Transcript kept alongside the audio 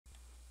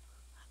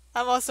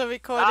I'm also Blah,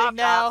 recording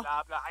blah, now.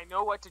 blah, blah. I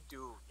know what to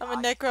do. I'm a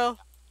Necro.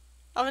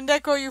 I'm a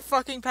Necro, you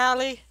fucking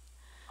pally.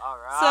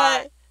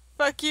 Alright. Say,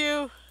 fuck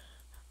you.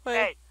 Wait,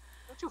 Hey,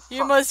 don't you you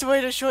fuck. must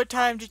wait a short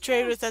time to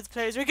trade with us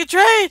players. We can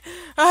trade!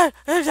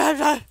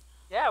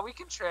 Yeah, we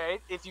can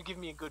trade if you give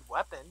me a good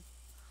weapon.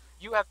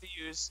 You have to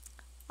use.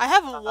 I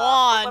have a What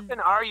wand. weapon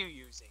are you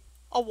using?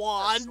 A A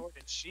wand. sword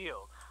and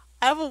shield.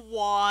 I have a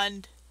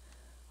wand.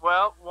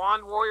 Well,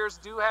 wand warriors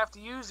do have to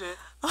use it.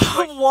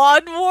 A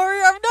wand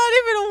warrior? I'm not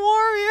even a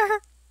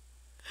warrior.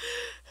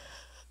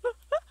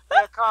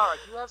 Yeah, Kara,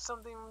 do you have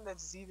something that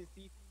Z the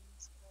Thief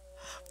needs?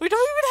 We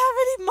don't even have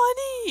any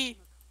money.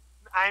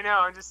 I know,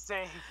 I'm just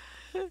saying.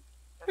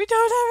 We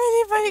don't have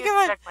any I money. need Come to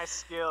on. check my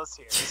skills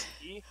here.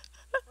 See?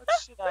 What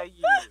should I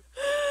use?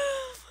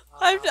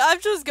 I'm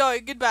just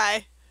going.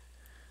 Goodbye.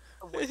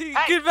 Hey!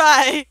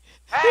 Goodbye.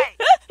 Hey!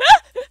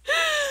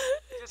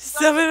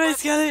 Summon my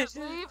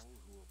skeleton. Leave?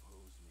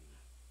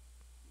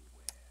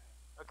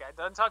 Okay,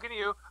 done talking to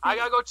you. I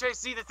gotta go chase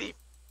Z the Thief.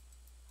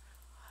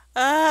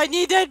 I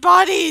need dead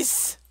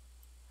bodies.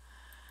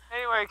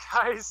 Anyway,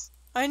 guys.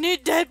 I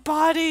need dead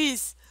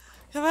bodies.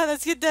 Come on,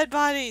 let's get dead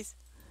bodies.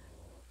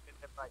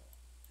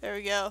 There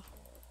we go.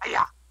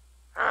 Aya.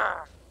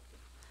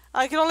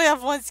 I can only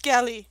have one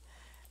skelly.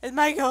 It's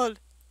my gold.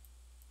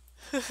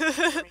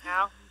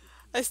 Now?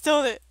 I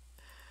stole it.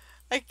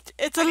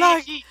 It's a I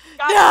lock. need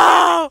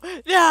No!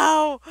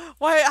 No!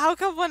 Why? How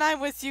come when I'm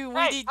with you, we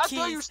hey, need I keys?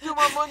 thought you stole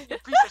my money, you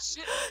piece of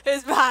shit.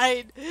 It's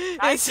mine.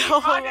 I It's need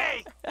all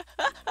money.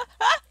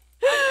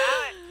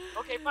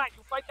 Okay, fine.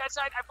 You fight that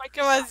side, I fight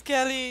this Come on, side.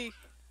 Skelly.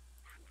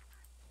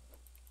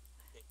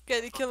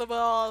 Gotta kill them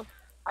all.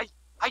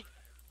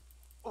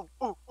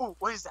 Ooh,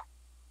 what is that?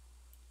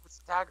 What's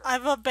the dagger?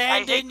 I've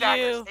I hate abandoned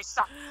daggers. you. They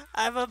suck.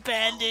 I've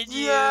abandoned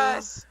you.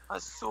 Yes! A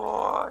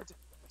sword.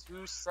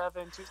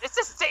 272. It's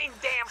the same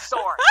damn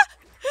sword.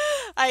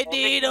 I Oh,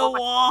 need make a more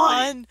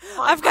wand.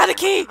 money. I've got a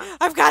key.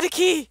 I've got a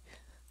key.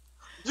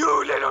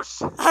 You little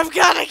shit. I've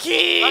got a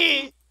key.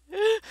 Lucky.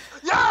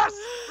 Yes!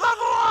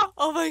 Level up!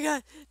 Oh my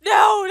god.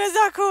 No, that's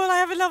not cool. I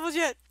haven't leveled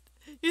yet.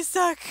 You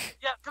suck.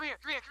 Yeah, come here.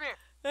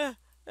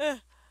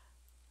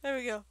 There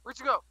we go. Where'd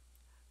you go?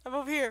 I'm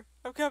over here.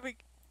 I'm coming.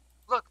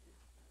 Look.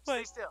 Stay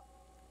Wait. still.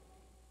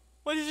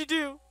 What did you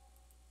do?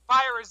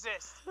 Fire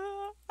resist.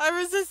 I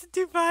resisted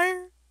to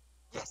fire.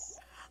 Yes.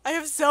 I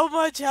have so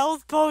much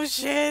health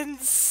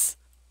potions.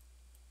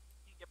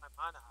 You get my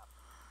mana up.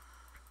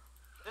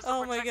 This Oh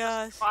will my protect us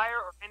from gosh. fire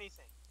or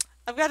anything.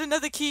 I've got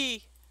another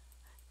key.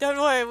 Don't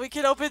worry, we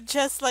can open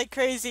chests like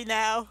crazy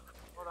now.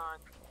 Hold on.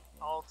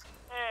 Alt.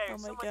 Hey, Oh my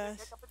someone can gosh.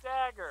 pick up a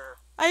dagger.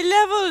 I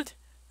leveled.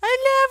 I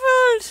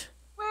leveled.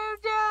 We're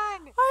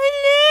done. I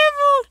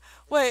leveled.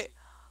 Wait.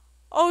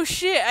 Oh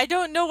shit, I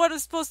don't know what I'm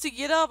supposed to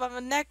get up. I'm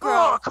a Necro.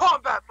 Oh,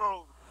 combat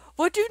mode.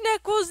 What do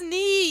Necros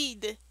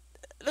need?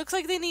 Looks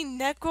like they need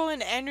Necro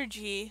and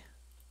energy.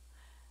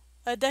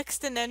 A Dex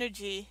and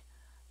energy.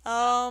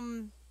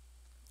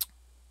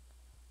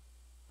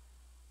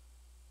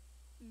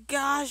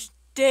 Gosh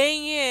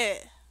dang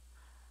it.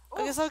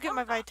 I guess I'll get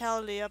my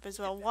vitality up as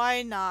well.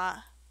 Why not?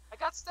 I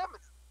got stamina.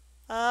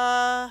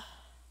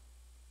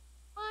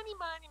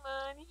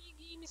 Money.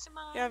 Give me some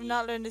money. Yeah, I've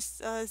not learned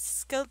this,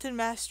 skeleton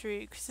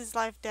mastery. Increases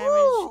life damage.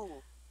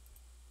 Ooh.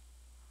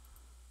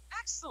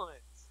 Excellent.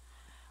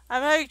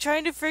 I'm like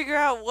trying to figure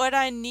out what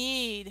I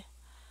need.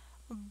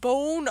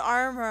 Bone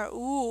armor.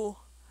 Ooh.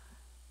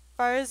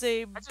 Fires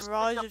a just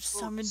barrage picked up of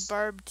summoned boots.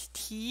 barbed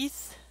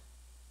teeth.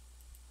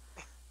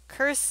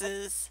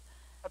 Curses.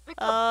 I picked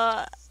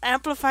up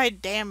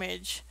Amplified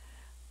damage.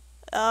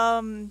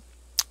 I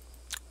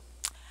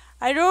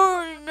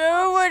don't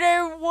know what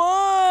I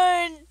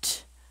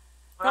want.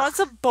 I want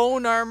some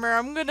bone armor.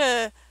 I'm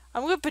gonna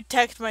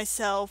protect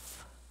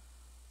myself.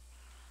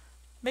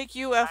 Make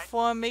you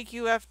F1, make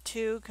you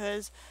F2,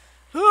 cause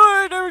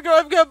there we go.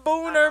 I've got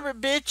bone armor,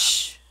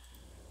 bitch.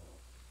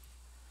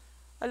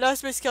 I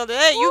lost my skeleton.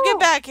 Hey, you get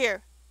back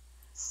here.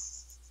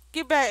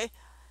 Get back.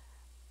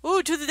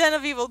 Ooh, to the den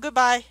of evil.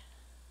 Goodbye.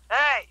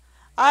 Hey.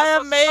 I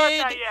have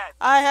made.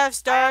 I have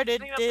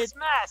started it.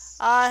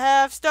 I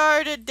have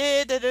started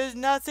it. There's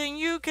nothing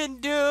you can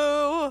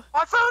do.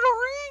 I found a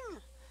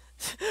ring.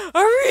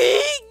 A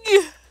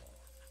ring.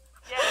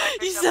 Yeah,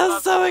 You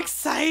sound so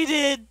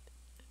excited.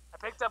 I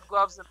picked up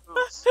gloves and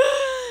boots.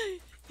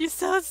 You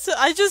sound so.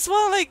 I just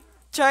want to like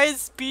try and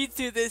speed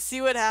through this.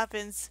 See what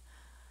happens.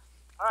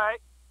 All right.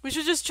 We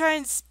should just try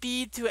and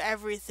speed through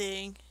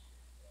everything.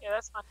 Yeah,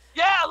 that's fine.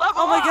 Yeah,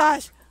 level Oh my up!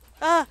 gosh.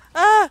 Oh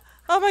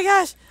my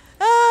gosh.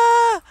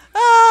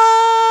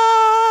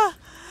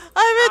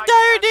 I'm in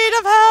dire need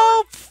of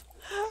help.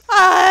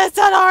 It's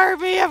an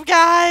army of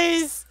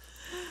guys.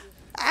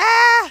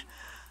 Hey,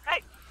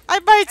 I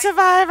might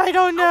survive. I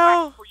don't no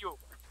know. rack for you.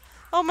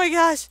 Oh my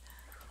gosh.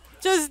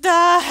 Just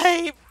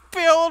die.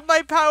 Build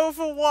my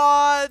powerful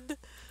wand.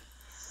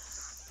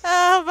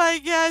 Oh my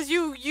gosh.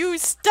 You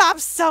stop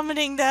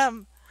summoning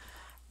them.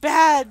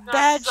 Bad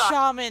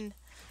shaman.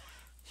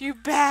 You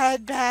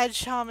bad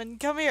shaman.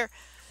 Come here.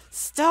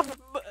 Stop,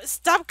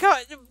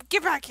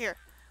 get back here.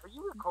 Are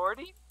you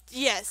recording?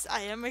 Yes,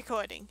 I am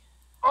recording.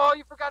 Oh,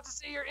 you forgot to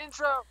say your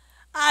intro.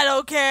 I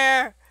don't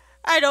care.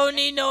 I don't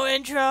need no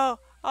intro. Oh,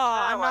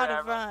 I'm out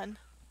of Whatever. run.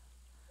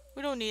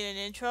 We don't need an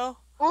intro.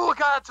 Ooh, I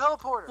got a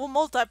teleporter. We'll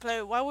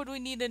multiplayer. Why would we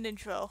need an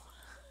intro?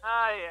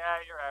 Yeah,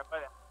 you're right.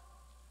 But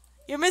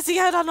You're missing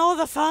out on all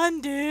the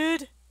fun,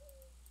 dude.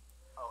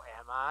 oh,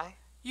 am I?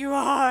 You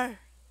are.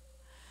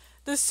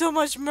 There's so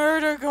much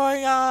murder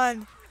going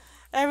on.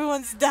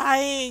 Everyone's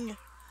dying.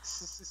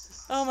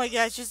 Oh my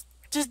gosh,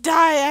 just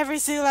die, every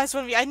single last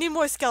one of you. I need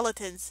more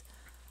skeletons.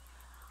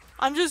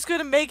 I'm just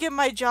gonna make it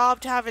my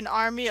job to have an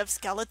army of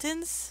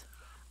skeletons.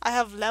 I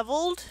have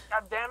leveled.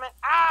 God damn it!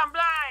 Ah, I'm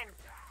blind.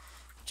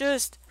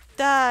 Just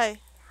die.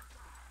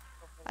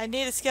 I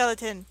need a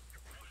skeleton.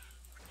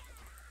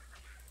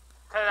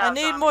 Cut it I out,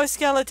 need zombie. more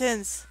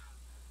skeletons.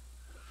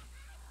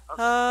 Okay.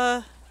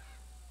 Turn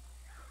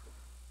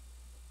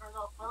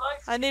off my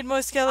lights. I need more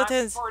I'm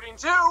skeletons. recording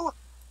too.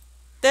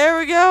 There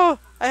we go.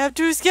 I have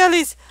 2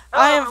 skellies.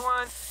 Hello, I am.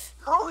 everyone.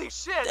 Holy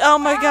shit! Oh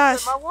my what happened?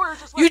 gosh. My warrior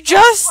just You went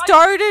just like-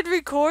 started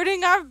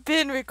recording? I've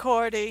been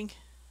recording.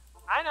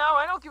 I know.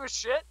 I don't give a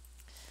shit.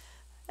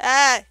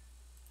 Ah,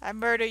 I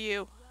murder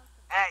you.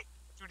 Hey,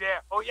 don't you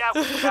dare! Oh yeah,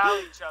 we can battle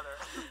each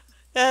other.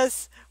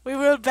 Yes, we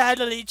will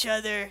battle each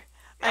other.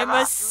 I Never.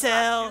 must Do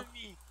sell. Not kill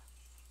me.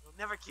 You'll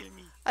never kill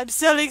me. I'm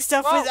selling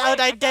stuff Whoa, without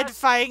wait,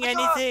 identifying I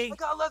got anything.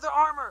 leather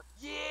armor.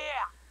 Yeah.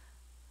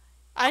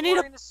 I need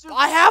wearing a suit.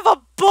 I have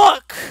a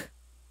book.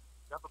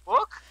 You have a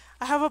book?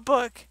 I have a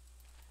book.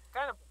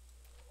 Kind of.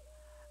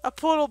 A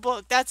portal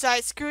book. That's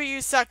right. Screw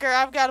you, sucker.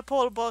 I've got a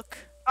portal book.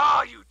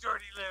 Oh, you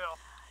dirty little.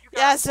 You got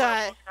That's a portal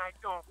right. book and I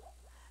don't.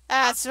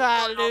 That's I'm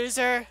right, putting all-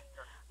 loser.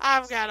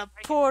 I've got a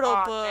portal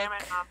oh, book. Damn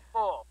it, I'm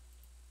full.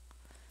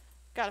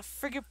 Got a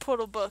friggin'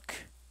 portal book.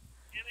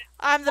 Damn it.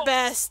 I'm the Oh.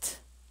 best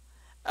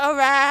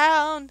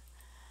around.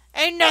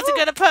 Ain't nothing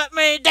gonna put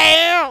me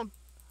down.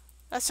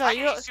 That's I right.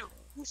 hate you.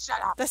 You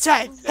shut up. That's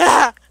right.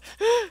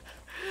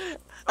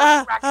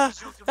 Don't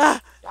practice you to me.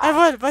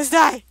 Everyone must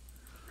die.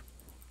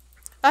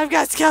 I've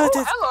got Oh,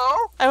 skeletons.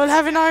 hello. I will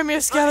have an army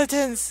of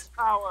skeletons.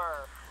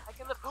 Power. I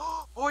can lift.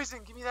 Poison.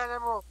 Give me that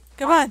emerald.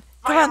 Come on,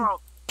 My come on.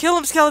 emerald. Kill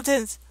them,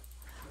 skeletons.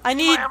 I Give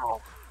me need. my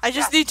emerald. I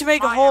just Yes, need to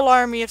make a my whole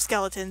army of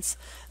skeletons.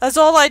 That's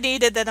all I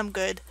needed. Then I'm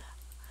good.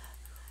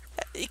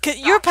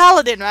 You're a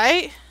paladin,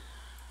 right?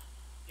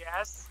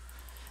 Yes.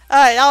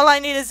 Alright, all I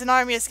need is an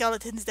army of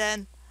skeletons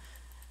then.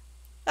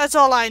 That's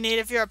all I need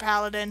if you're a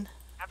paladin.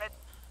 Damn it.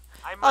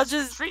 I I'll must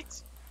just-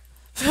 retreat.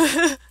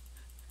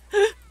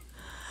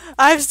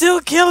 I'm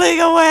still killing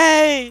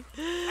away!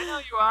 I know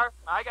you are.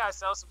 I gotta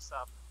sell some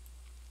stuff.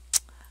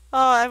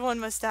 Oh, everyone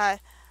must die.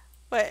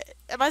 Wait,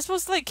 am I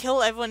supposed to like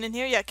kill everyone in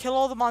here? Yeah, kill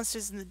all the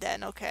monsters in the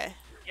den, okay.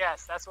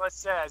 Yes, that's what it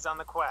says on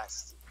the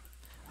quest.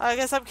 I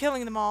guess I'm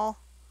killing them all.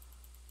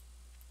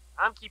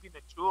 I'm keeping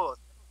the jewels.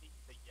 I'm keeping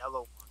the yellow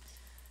ones.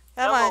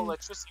 Come Yellow on.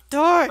 electricity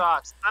Door!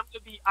 sucks. I'm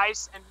gonna be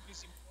ice and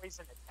using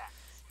poison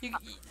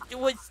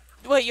attacks.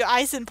 Wait, you're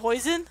ice and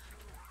poison?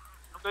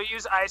 I'm gonna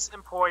use ice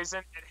and poison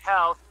and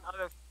health and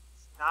other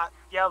things, not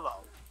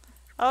yellow.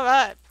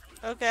 Alright,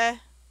 okay.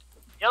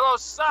 Yellow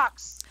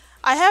sucks.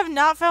 I have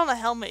not found a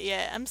helmet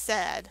yet. I'm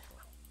sad.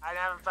 I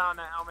haven't found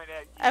a helmet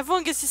yet.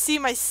 Everyone gets to see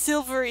my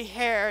silvery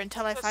hair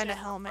until I find a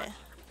helmet.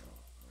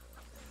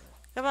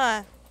 Come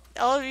on.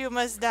 All of you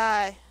must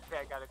die.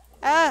 Okay, I got it.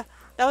 Ah,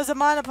 that was a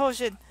mana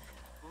potion.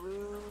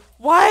 Blue.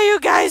 Why are you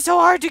guys so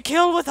hard to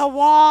kill with a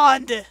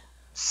wand?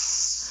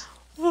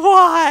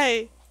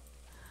 Why?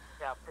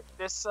 Yeah, I'll pick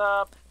this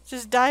up.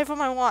 Just die for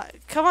my wand.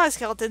 Come on,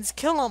 skeletons.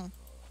 Kill them.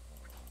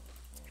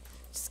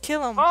 Just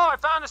kill them. Oh, I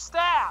found a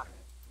staff.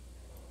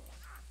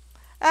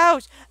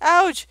 Ouch.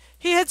 Ouch.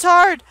 He hits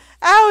hard.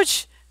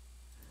 Ouch.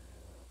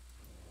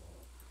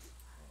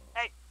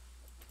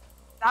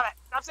 Stop it.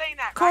 Stop saying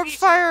that. Corpse I need to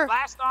fire.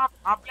 Blast off.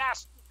 I'll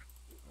blast.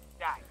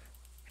 Die.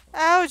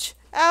 Ouch.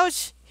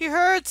 Ouch. He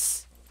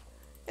hurts.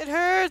 It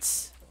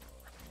hurts.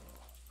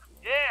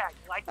 Yeah,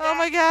 you like that? Oh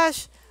my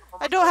gosh. I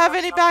Almost don't have got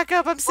any some-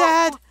 backup. I'm Whoa,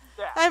 sad. who's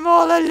that? I'm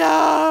all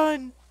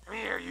alone. Come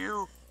here,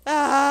 you.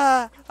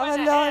 Ah, I'm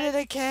went alone ahead.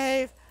 in a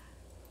cave.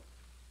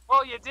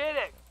 Well, you did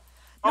it.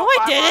 No, Oh, I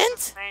 5 didn't.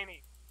 monsters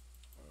remaining.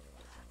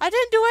 I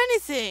didn't do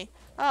anything.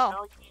 Oh.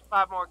 No, you need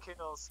 5 more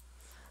kills.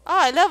 Oh,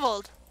 I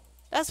leveled.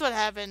 That's what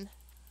happened.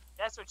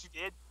 That's what you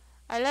did.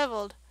 I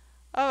leveled.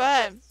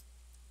 Alright.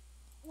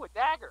 Ooh, a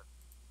dagger.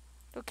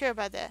 Don't care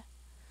about that.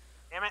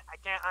 Damn it, I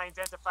can't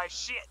identify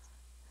shit.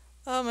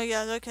 Oh my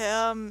god,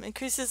 okay,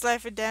 increase his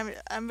life and damage.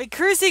 I'm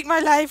increasing my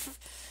life.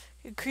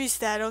 Increase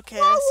that, okay,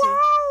 I see.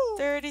 Whoa!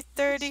 30, You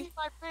 30. see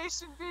my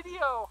face in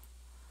video.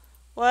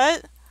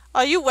 What?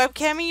 Are you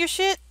webcamming your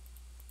shit?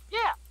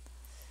 Yeah.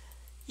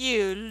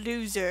 You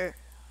loser.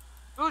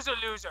 Who's a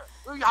loser?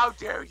 How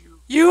dare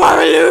you? You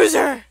are a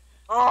loser!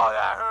 Oh,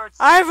 that hurts.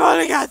 I've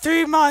only got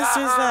 3 That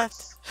monsters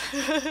hurts.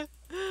 left.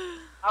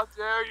 How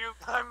dare you?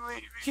 I'm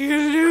leaving. You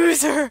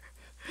loser!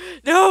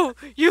 No!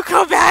 You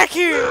come back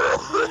here!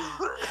 God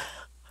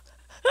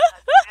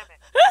damn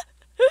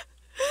it.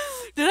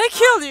 Did I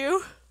kill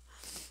you?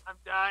 I'm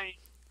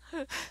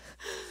dying.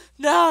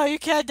 No, you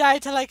can't die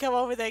till I come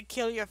over there and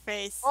kill your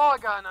face. Oh, I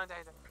got an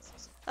undying.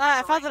 Alright,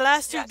 I found the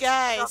last two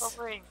guys.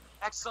 Another ring.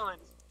 Excellent.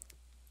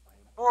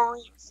 More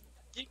rings.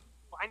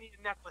 I need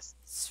a necklace.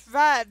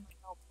 Right,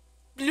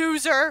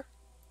 loser.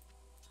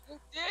 You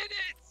did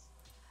it!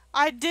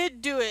 I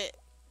did do it.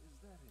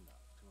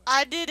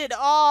 I did it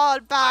all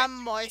by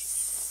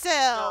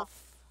myself.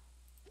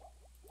 No.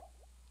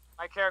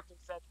 My character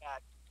said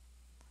that.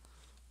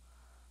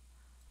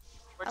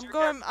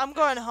 I'm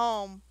going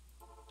home.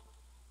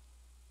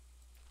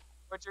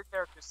 What's your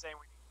character saying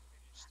when you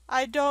finished?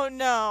 I don't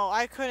know.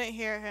 I couldn't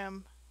hear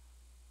him.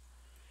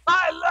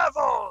 I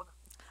leveled!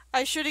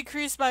 I should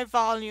increase my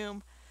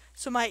volume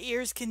so my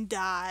ears can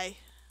die.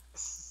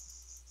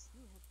 See,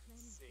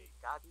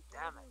 god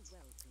damn it.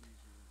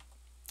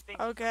 Think,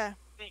 Okay.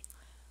 think.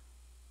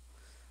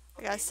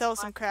 I gotta sell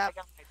some crap. I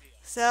got an idea.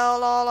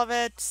 Sell all of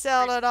it.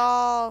 Sell it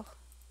all.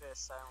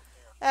 This, I don't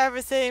care.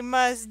 Everything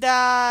must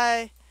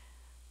die.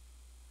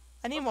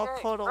 I need more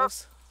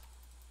portals.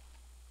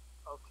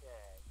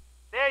 Okay.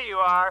 There you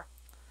are.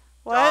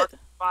 What?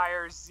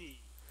 Fire Z.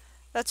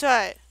 That's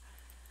right.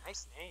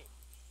 Nice name.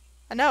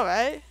 I know,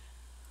 right?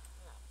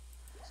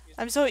 Yeah.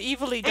 I'm so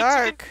evilly Hey,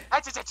 dark.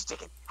 chicken.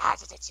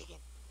 Chicken.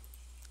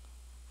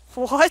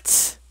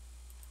 What?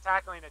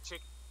 Tackling a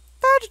chicken.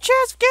 Better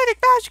chance of getting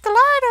magical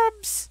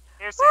items.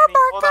 Here, Sandy.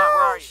 Oh my Hold on.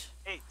 Where are you? gosh.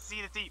 Hey,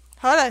 see the deep.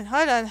 Hold on.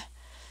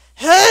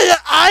 Hey,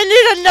 I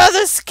need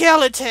another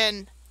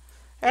skeleton.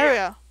 There we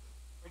go.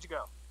 Where'd you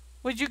go?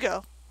 Where'd you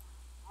go?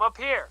 I'm up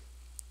here.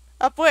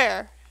 Up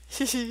where?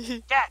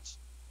 Catch.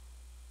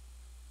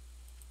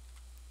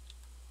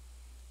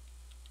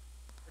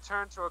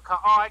 Return to a car.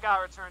 Oh, I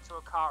gotta return to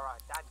a car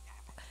ride. God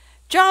damn it.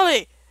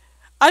 Jolly,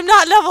 I'm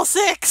not level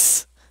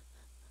 6.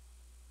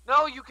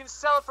 No, you can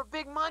sell it for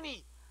big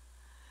money.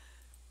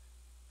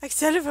 I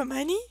sell it for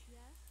money?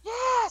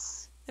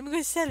 Yes. I'm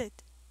gonna sell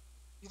it.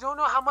 You don't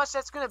know how much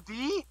that's gonna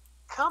be?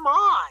 Come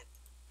on.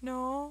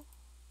 No.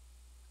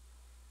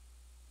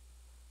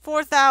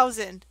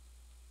 4,000.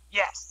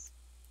 Yes.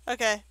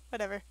 Okay,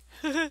 whatever.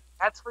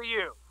 That's for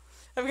you.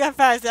 I've got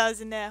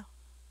 5,000 now.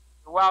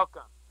 You're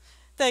welcome.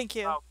 Thank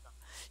you. Welcome.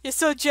 You're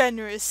so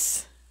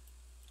generous.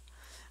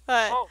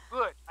 Alright. Oh,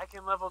 good. I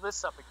can level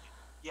this up again.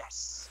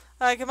 Yes.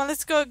 Alright, come on,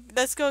 let's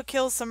go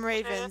kill some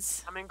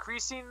ravens. I'm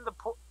increasing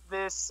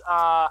this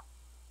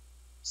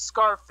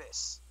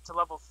Scarface to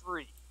level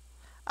 3.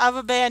 I've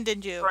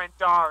abandoned you.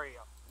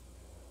 Brandario.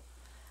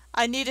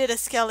 I needed a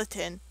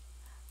skeleton.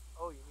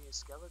 Oh, you need a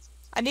skeleton?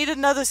 I need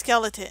another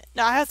skeleton.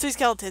 No, I have 3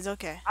 skeletons,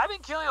 okay. I've been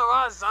killing a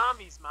lot of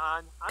zombies,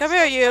 man. Come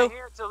here, you. I'm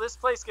here until this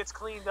place gets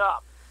cleaned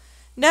up.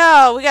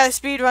 No, we gotta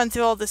speed run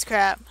through all this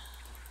crap.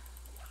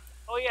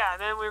 Oh yeah,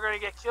 and then we're gonna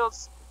get killed.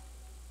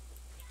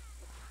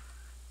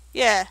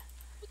 Yeah.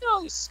 Look at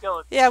all these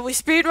skeletons. Yeah, we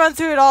speed run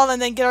through it all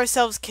and then get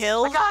ourselves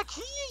killed. I got a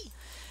key!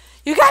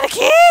 You got a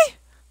key?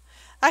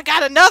 I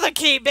got another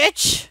key,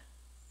 bitch!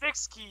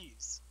 6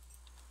 keys.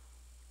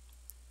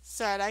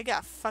 Sorry, I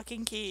got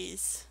fucking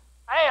keys.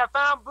 Hey, I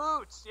found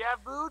boots. Do you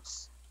have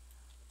boots?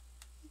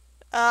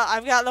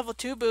 I've got level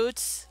 2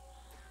 boots.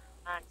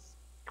 Nice.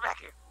 Come back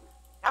here.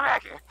 Come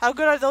back here. How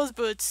good are those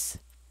boots?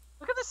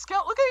 Look at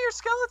Look at your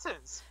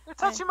skeletons. They're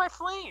touching my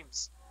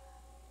flames.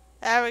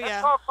 There we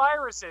That's go. called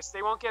fire resist.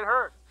 They won't get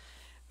hurt.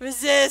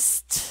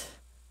 Resist!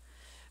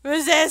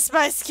 Resist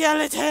my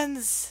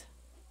skeletons!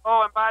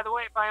 Oh, and by the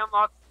way, if I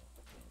unlock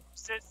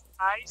resist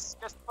ice,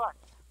 guess what?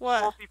 It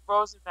What? won't be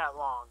frozen that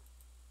long.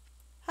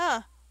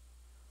 Huh.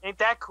 Ain't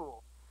that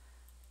cool?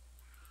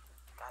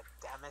 God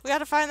damn it. We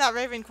gotta find that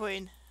Raven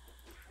Queen.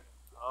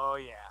 Oh,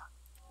 yeah.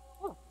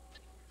 Ooh.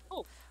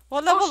 Ooh.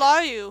 What level shit.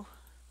 are you?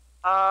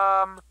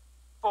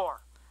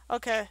 4.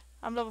 Okay,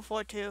 I'm level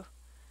 4 too.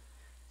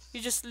 You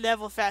just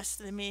level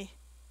faster than me.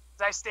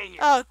 I stay here.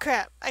 Oh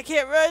crap, I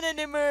can't run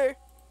anymore.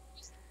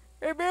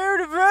 I'm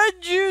out of run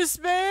juice,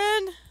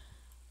 man.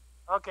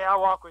 Okay,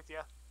 I'll walk with you.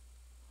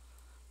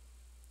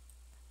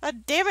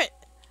 God damn it.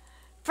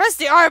 Press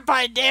the R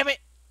button, damn it.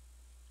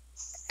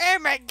 Oh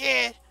my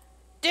god.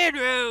 Dead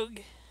rogue.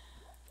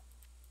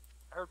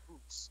 I heard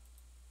boots.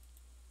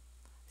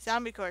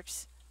 Zombie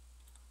corpse.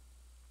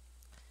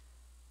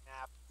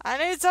 Nap. I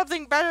need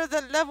something better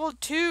than level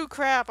 2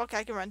 crap. Okay,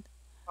 I can run.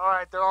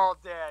 Alright, they're all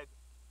dead.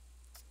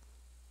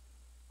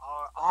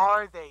 Or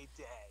are they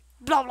dead?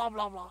 Blah blah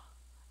blah blah.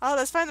 Oh,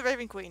 let's find the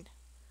Raven Queen.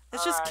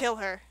 Let's just kill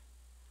her.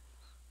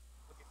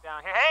 Looking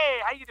down here. Hey,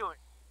 how you doing?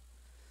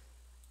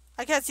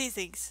 I can't see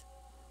things.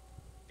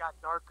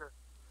 Got darker.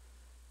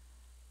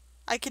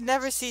 I can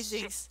never see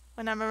things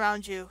when I'm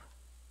around you.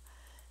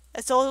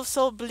 It's all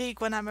so bleak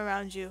when I'm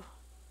around you.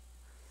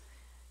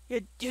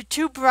 You're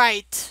too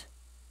bright.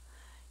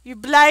 You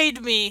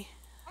blind me.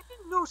 I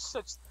didn't know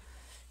such.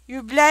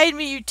 You blind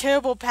me, you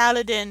terrible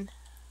paladin.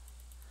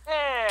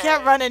 Hey.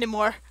 Can't run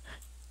anymore.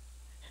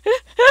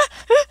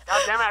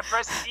 God damn it! I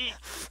pressed E.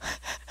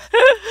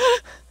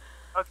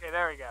 Okay,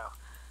 there we go.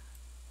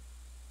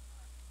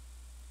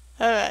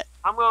 All right.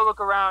 I'm gonna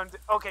look around.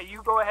 Okay,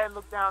 you go ahead and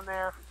look down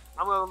there.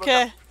 I'm gonna look.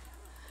 Okay.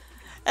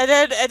 And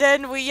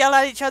then we yell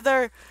at each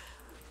other.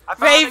 I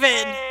found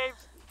Raven. a cave.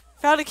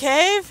 Found a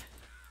cave?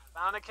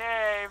 Found a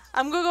cave.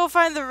 I'm gonna go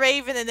find the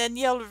raven and then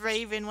yell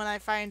raven when I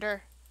find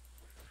her.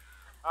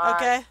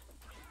 Okay?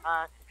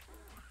 Alright.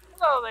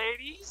 Hello,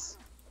 ladies.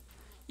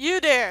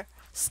 You there,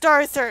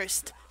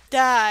 Starthirst,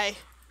 die.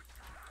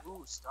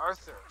 Ooh,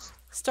 Starthirst.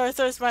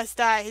 Starthirst must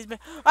die. He's been.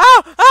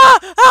 Oh! Ah!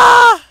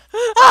 Ah!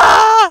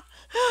 Ah!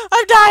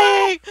 I'm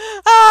dying!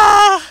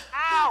 Ah!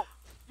 Ow!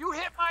 You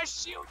hit my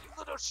shield, you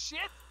little shit!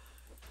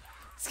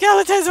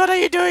 Skeletons, what are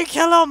you doing?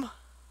 Kill him!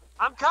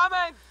 I'm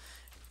coming!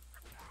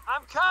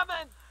 I'm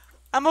coming!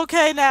 I'm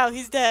okay now.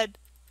 He's dead.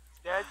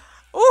 Dead?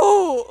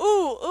 Ooh!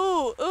 Ooh!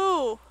 Ooh!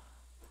 Ooh!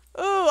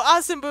 Ooh!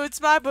 Awesome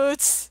boots, my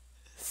boots.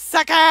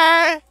 Sucker!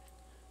 Hey,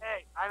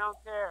 I don't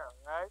care,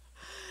 right?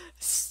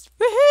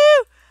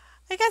 Woohoo!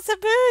 I got some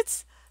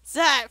boots.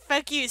 Zach,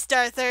 fuck you,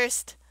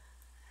 Starthirst.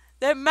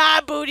 They're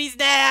my booties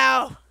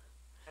now.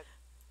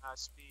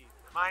 Speed.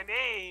 My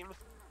name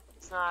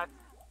is not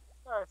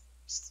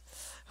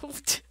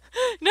Starthirst.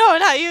 No,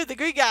 not you. The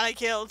green guy I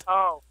killed.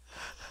 Oh.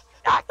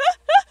 God.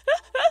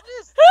 What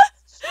is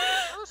this?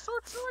 Another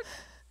sword?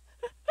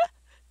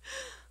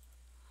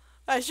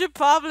 I should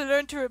probably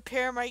learn to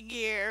repair my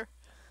gear.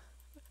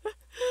 You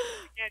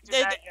can't do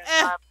that yet. I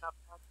have enough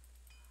money.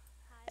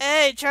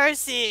 Hey,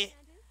 Charcy.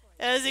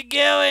 How's it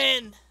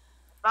going?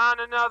 Found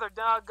another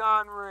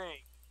doggone ring.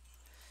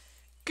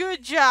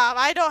 Good job.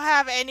 I don't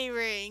have any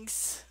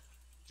rings.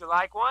 Would you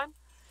like one?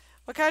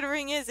 What kind of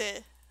ring is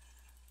it?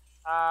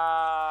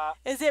 Where'd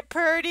Is it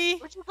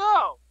purdy? you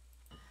go?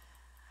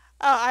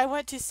 Oh, I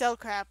went to sell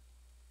crap.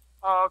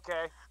 Oh,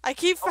 okay. I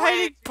keep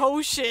finding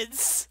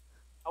potions.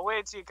 I'll wait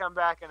until you come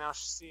back and I'll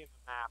see you in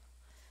the map.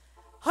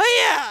 Oh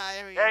yeah!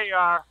 There we go. There you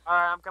are.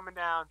 Alright, I'm coming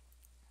down.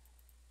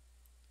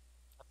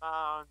 I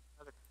found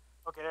another.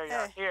 Okay, there you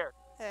are. Here.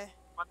 Hey,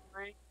 One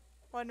ring.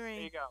 one There you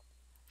ring. go.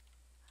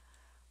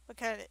 What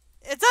kind of?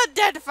 It's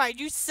unidentified.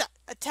 You suck.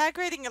 Attack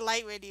rating and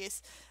light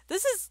radius.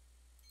 This is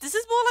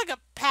more like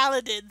a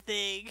paladin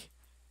thing.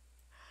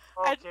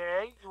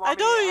 Okay. You want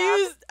me to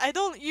have it? I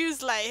don't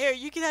use light. Here,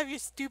 you can have your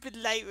stupid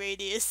light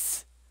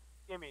radius.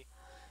 Gimme.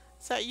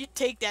 So you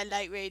take that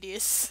light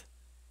radius.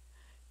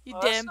 You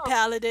Oh, damn that's not-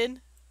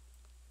 paladin.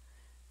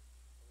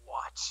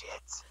 Watch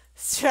it.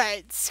 That's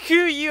right.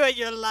 Screw you and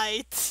your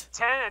light.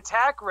 10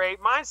 attack rate.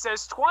 Mine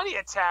says 20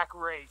 attack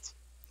rate.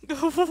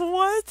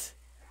 What?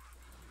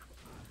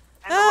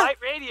 And the light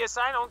radius,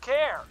 I don't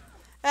care.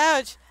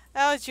 Ouch.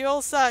 Ouch, you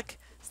all suck.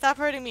 Stop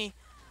hurting me.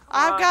 Come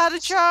I've on. got a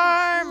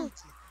charm.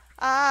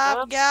 I've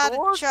Have got a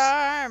swords?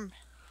 charm.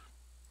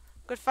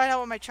 Go find out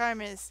what my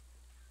charm is.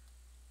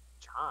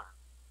 Charm.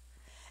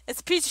 It's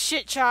a piece of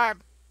shit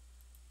charm.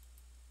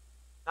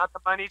 Not the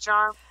money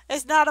charm.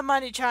 It's not a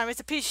money charm.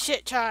 It's a piece of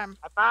shit charm.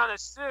 I found a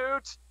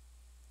suit.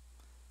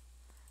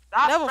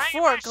 Stop Level banging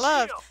 4 my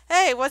gloves. shield.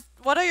 Hey,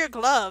 what are your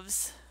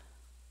gloves?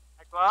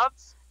 My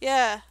gloves?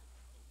 Yeah.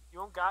 You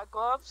don't got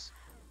gloves?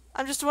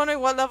 I'm just wondering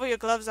what level your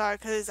gloves are,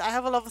 because I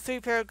have a level 3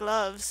 pair of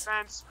gloves.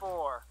 Defense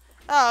 4.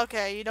 Oh,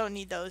 okay. You don't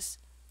need those.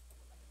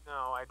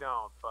 No, I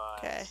don't, but...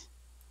 Okay.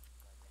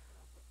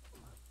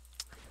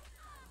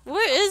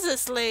 Where is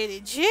this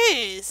lady?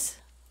 Jeez.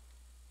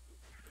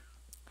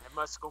 I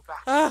must go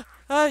back.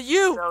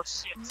 You. Oh,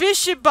 shit.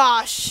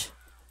 BishiBosh.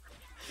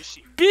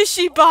 Fishy.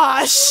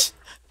 BishiBosh.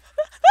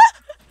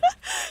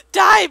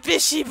 Die,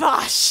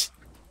 BishiBosh.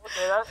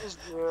 Okay, that is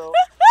real.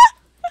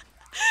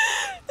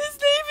 His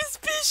name is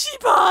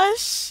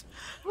BishiBosh.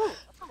 Ooh,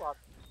 that's a lot.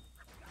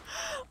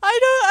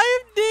 I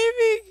am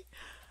naming.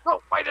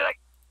 No, why did I...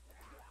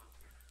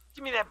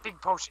 Give me that big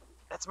potion.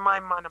 That's my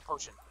mana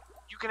potion.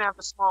 You can have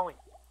the small one.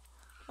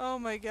 Oh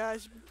my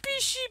gosh.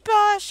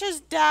 BishiBosh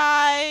has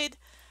died.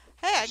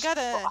 Hey, I got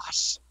a...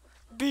 Gosh.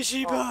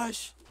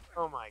 BishiBosh.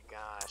 Oh my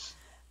gosh.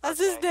 That's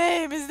Okay. his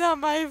name. It's not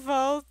my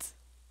fault.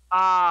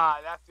 Ah,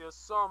 that feels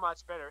so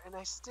much better. And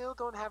I still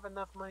don't have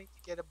enough money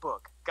to get a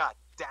book. God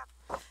damn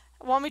it.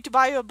 Want me to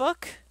buy you a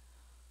book?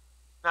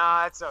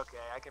 Nah, it's okay.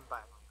 I can buy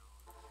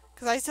one.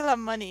 Because I still have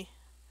money.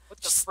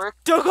 What the frick?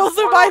 Don't go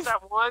through Four my... rolls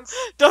at once?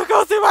 Don't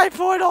go through my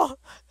portal.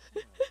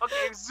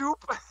 Okay,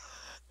 zoop.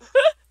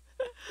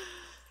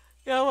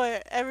 Go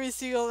away. Every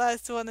single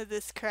last one of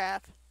this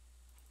crap.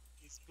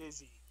 He's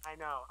busy. I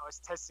know. I was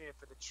testing it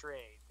for the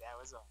trade. That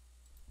was all.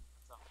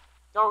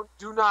 That's all.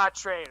 Do not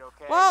trade,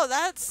 okay? Wow,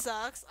 that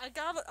sucks. I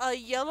got a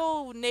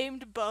yellow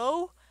named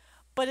bow,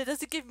 but it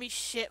doesn't give me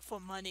shit for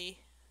money.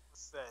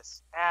 What's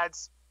this?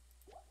 Ads.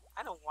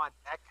 I don't want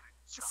that kind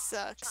of charm.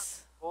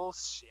 Sucks.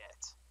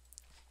 Bullshit.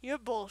 You're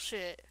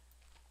bullshit.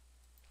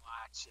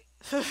 Watch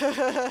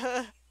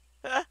it.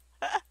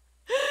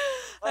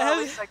 Well, at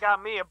least I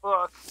got me a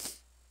book.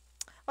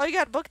 Oh, you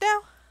got a book now?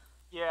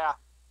 Yeah.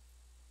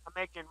 I'm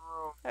making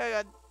room.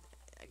 I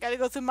gotta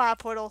go through my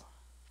portal.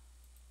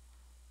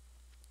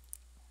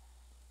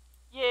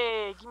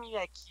 Yay, give me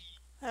that key.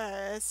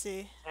 Let's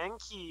see. 10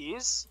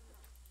 keys.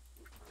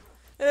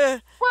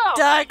 Well, Well,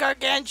 die,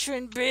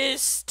 gargantuan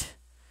beast.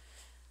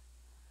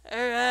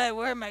 Alright,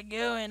 where am I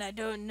going? I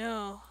don't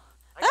know.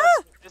 I gotta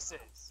see what this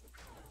is.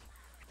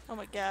 Oh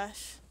my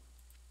gosh.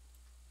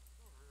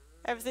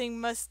 Everything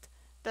must...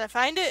 Did I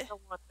find I it?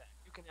 don't want that.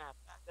 You can have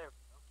that. There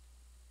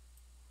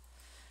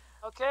we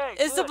Okay,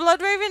 Is the good.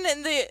 Blood Raven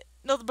in the...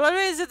 No, the Blood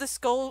Raven is in the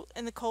skull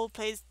in the cold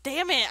place.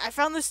 Damn it, I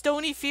found the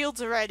stony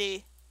fields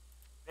already.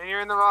 Then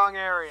you're in the wrong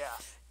area.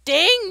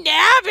 Dang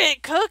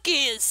nabbit,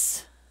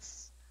 cookies!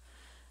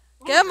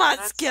 Ooh, Come on,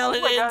 defense.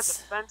 Ooh, I got skeletons.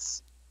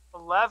 defense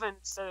 11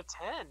 instead of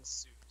 10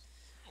 suit.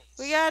 Nice.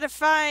 We gotta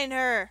find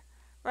her.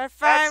 We're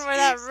find where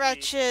that easy.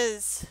 wretch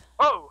is.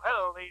 Oh,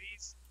 hello,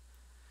 ladies.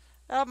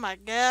 Oh my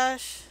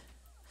gosh.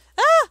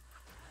 Ah!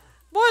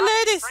 More I'm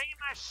ladies! bringing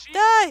my shield.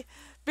 Die!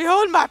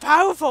 Behold my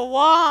powerful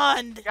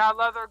wand! Got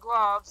leather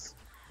gloves.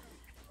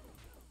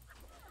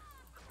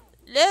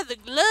 Leather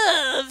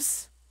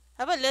gloves?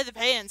 How about leather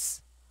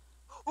pants?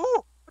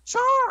 Ooh, a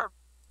charm.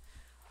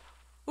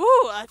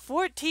 Ooh, a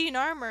 14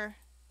 armor.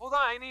 Hold on,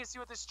 I need to see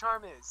what this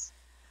charm is.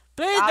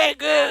 Please God be damn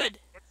good!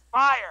 it, it's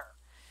fire.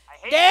 I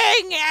hate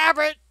it. Dang,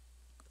 Albert!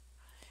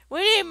 We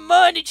need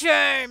money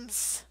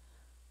charms!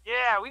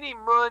 Yeah, we need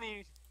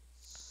money.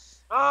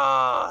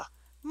 Ugh.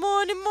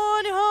 Money,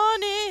 money,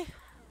 honey!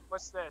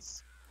 What's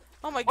this?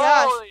 Oh my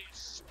gosh, Holy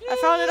I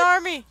found an shit.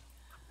 army!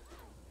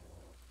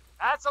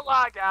 That's a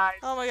lot, guys.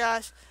 Oh my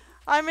gosh.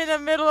 I'm in the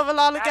middle of a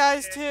lot of That's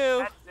guys it. too.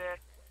 That's it.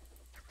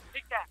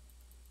 Take that.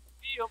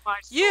 Feel my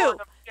You!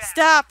 sword of death.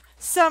 Stop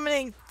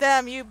summoning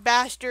them, you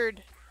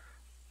bastard!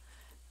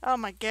 Oh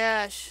my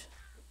gosh.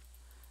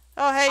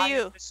 Oh hey I am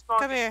you, the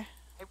strongest. come here.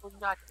 I will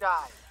not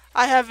die.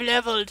 I have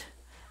leveled.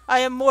 I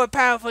am more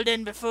powerful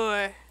than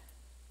before.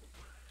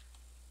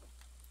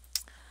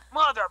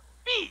 Mother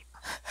beep.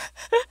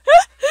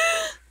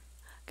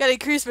 Gotta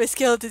increase my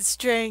skeleton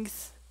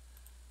strength.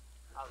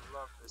 I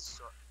love this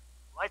sword.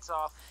 Lights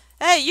off.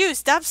 Hey you,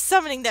 stop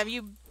summoning them,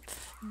 you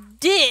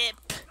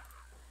dip!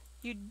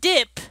 You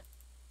dip!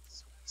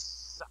 This one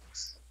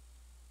sucks.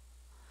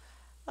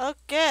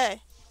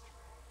 Okay.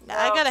 Now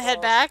I gotta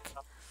head back. Damn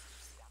it.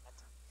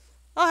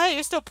 Oh hey,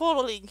 you're still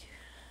portaling.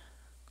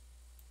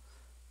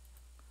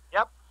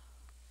 Yep.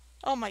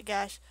 Oh my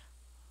gosh.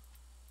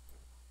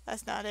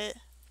 That's not it.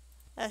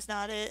 That's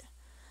not it.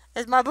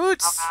 It's my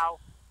boots! Ow, ow.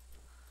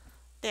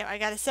 Damn, I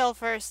gotta sell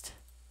first.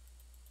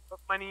 Put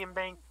money in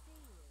bank.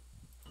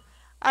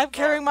 I'm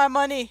carrying my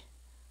money.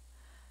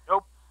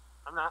 Nope.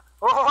 I'm not.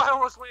 Oh, I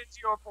almost went into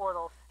your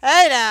portal.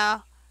 Hey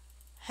now.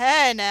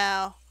 Hey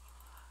now.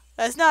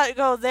 Let's not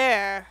go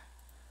there.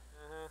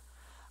 Uh-huh.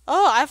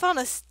 Oh, I found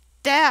a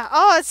staff.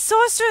 Oh, it's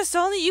sorceress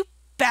only, you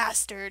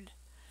bastard.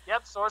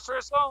 Yep,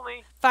 sorceress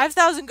only.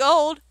 5,000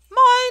 gold.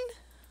 Mine.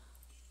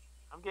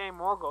 I'm getting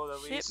more gold at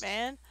Shit, least.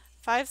 man.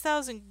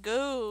 5,000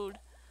 gold.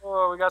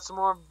 Oh, we got some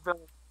more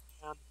villains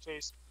down to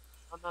chase.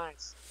 Oh,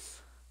 nice.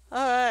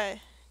 Alright.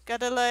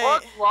 Gotta More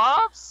like...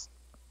 gloves?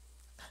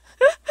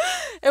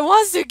 It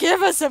wants to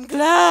give us some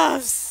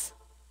gloves.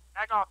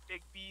 Back off,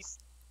 big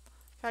beast.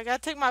 I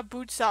gotta take my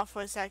boots off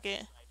for a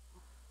second.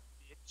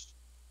 Bitch.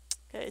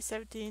 Okay,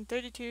 17,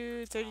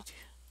 32, 32.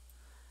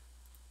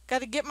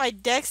 Gotta get my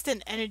dex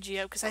and energy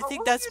up, because I Oh, think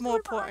what are that's you more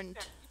doing behind important.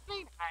 there? You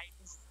playing hide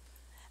and seek.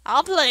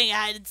 I'm playing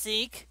hide and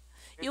seek.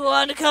 Good You job.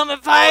 want to come and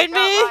Oh, find got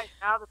me? light.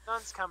 Now the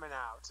sun's coming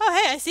out. Oh,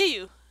 hey, I see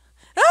you.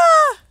 Ah!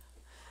 Oh,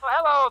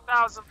 hello,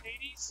 1,000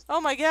 ladies. Oh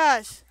my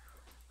gosh.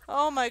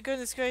 Oh my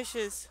goodness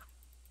gracious.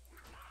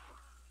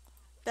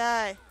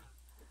 Die.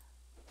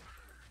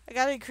 I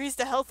gotta increase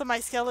the health of my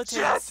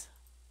skeletons.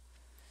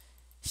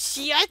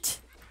 Shit!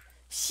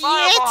 Shit!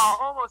 Fireball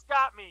almost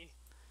got me.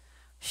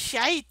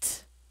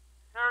 Shite!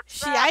 There are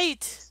traps in Shite!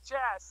 this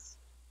chest.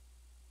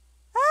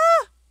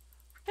 Ah!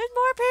 There's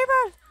more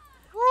people!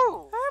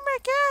 Woo! Oh my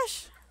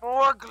gosh!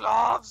 More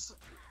gloves.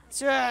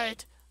 That's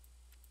right.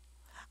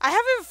 I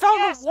haven't found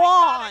Yes, a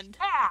wand.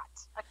 I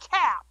got a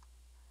cap.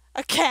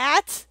 A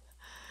cat?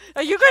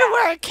 Are you gonna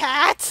wear a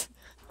cat?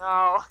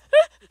 No,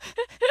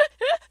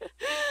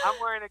 I'm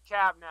wearing a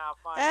cap now.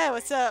 Finally. Hey,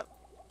 what's up?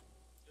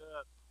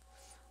 Ugh.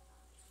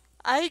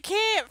 I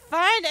can't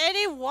find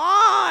any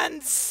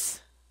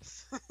wands.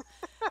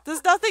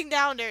 There's nothing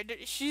down there.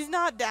 She's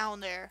not down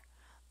there.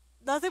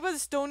 Nothing but a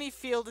stony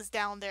field is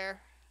down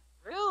there.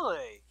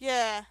 Really?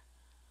 Yeah.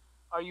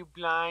 Are you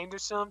blind or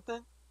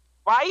something?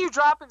 Why are you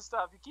dropping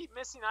stuff? You keep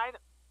missing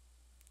items.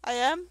 I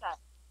am?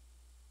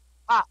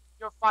 Ah,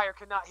 your fire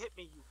cannot hit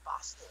me, you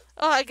bastard.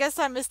 Oh, I guess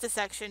I missed a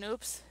section.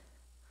 Oops.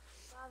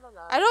 La, la,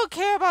 la. I don't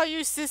care about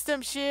you,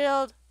 System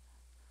Shield.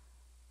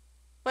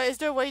 Wait, is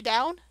there a way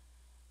down?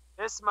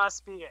 This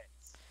must be it.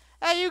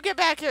 Hey, you get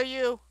back here,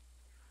 you.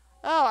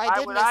 Oh, I Why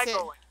did would miss I it.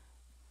 go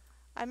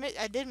in?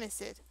 I did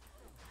miss it.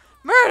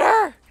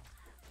 Murder!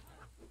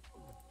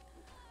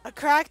 A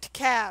cracked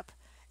cap.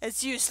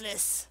 It's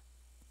useless.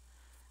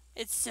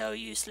 It's so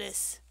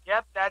useless.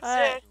 Yep, that's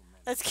Alright, it.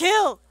 let's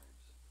kill.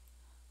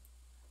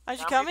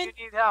 Aren't you Tell me coming? if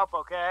you need help,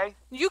 okay?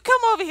 You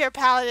come over here,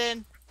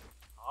 Paladin.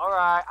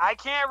 Alright, I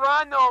can't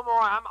run no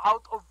more. I'm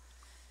out of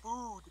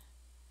food.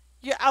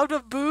 You're out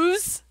of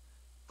booze?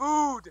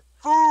 Food.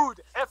 Food.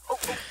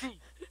 F-O-O-D.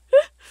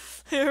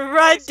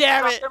 Right, Guys,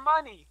 damn got it. their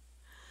money.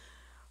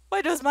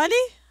 Wait, those money?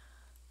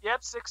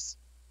 Yep, 6.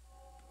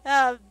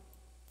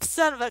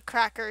 Son of a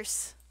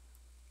crackers.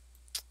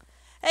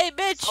 Hey,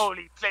 bitch.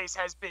 Holy place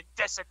has been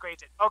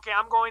desecrated. Okay,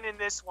 I'm going in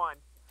this one.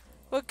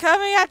 We're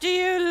coming after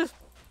you.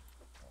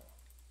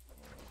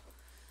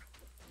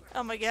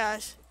 Oh my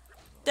gosh.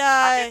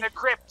 I'm in Die. the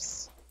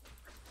crypts.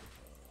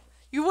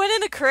 You went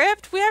in the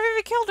crypt? We haven't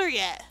even killed her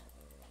yet.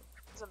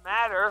 Doesn't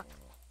matter.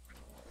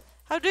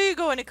 How dare you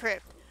go in the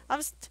crypt?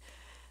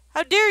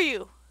 How dare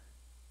you?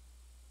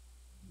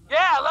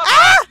 Yeah, level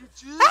Ah! up,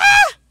 bitches.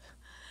 Ah!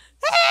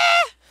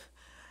 Ah!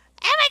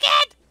 Oh my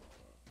god!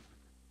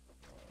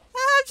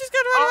 Ah, I'm just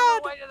gonna run Oh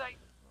around. no, why did I?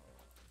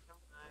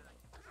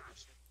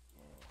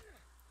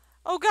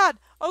 Oh god!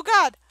 Oh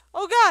god!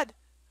 Oh god!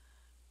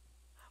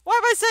 Why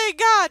am I saying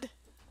god?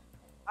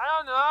 I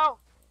don't know.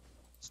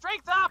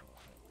 Strength up.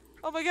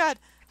 Oh my god!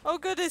 Oh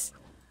goodness!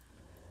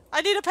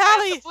 I need a I have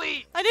pally! to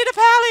flee. I need a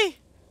pally!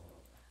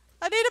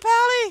 I need a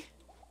pally!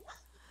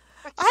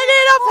 I I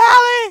need a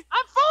pally!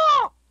 I'm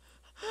full.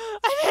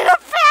 I need a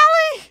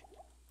pally!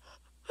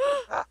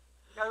 Ah,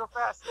 you gotta go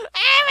fast.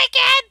 Oh my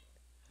god!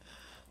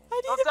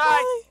 I Don't need a die.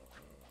 pally!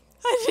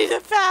 I need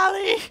a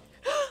pally!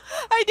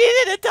 I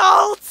need an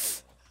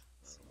adult!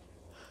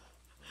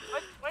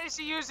 What is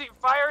he using?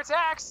 Fire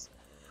attacks?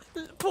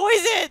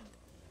 Poison!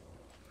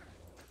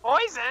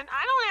 Poison?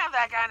 I don't have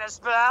that kind of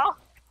spell.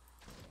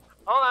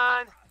 Hold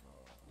on.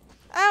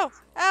 Ow!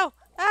 Ow!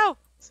 Ow!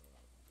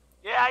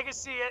 Yeah, I can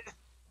see it.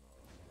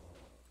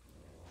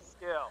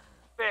 Skill.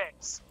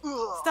 Fix.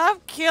 Ugh.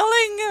 Stop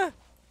killing!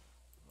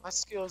 My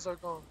skills are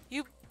gone.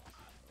 You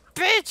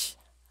bitch!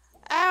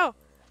 Ow!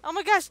 Oh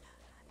my gosh!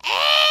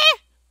 Eh!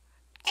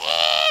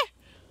 Eh!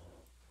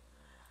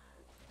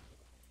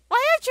 Why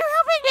aren't you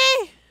helping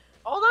me?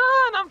 Hold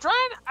on, I'm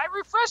trying. I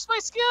refreshed my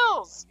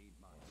skills.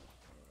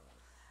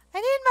 I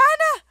need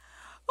mana!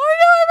 Oh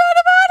no, I'm out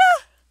of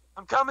mana!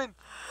 I'm coming.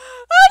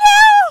 Oh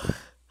no!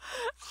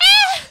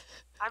 Ah!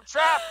 I'm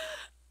trapped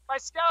by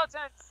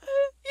skeletons.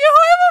 You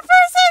horrible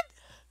person!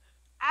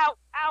 Ow,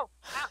 ow,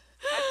 ow.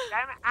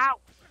 Damn it, ow,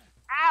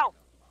 ow.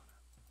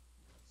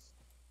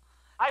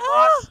 Hi,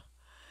 boss.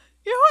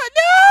 Oh,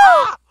 no!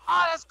 Ah,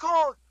 ah, that's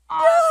cold.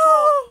 Ah, that's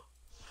cold.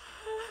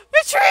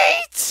 No!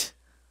 Retreat!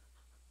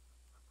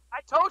 I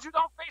told you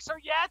don't face her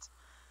yet.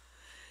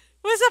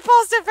 We're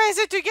supposed to face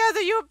it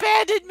together. You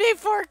abandoned me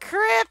for a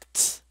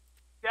crypt.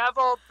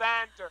 Devil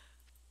Bender.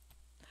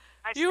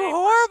 I You saved my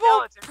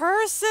horrible skeleton.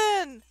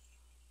 person.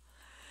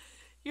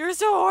 You're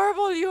so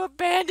horrible. You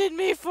abandoned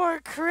me for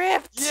a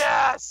crypt.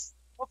 Yes!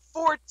 A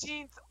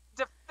 14th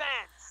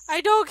defense!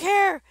 I don't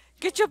care.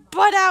 Get your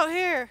butt out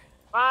here.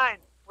 Fine.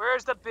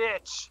 Where's the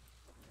bitch?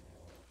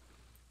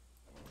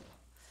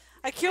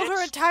 I killed her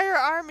Bitch. entire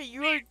army.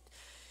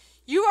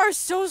 You are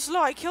so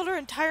slow. I killed her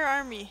entire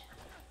army.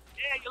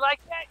 Yeah, you like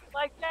that? You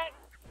like that?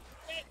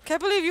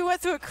 Can't believe you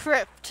went through a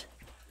crypt.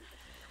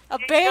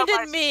 Get killed by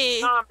Abandoned me.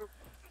 zombie.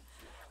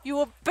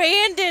 You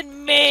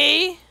abandoned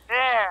me.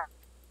 There.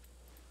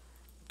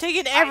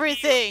 Taking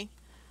everything.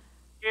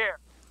 Here.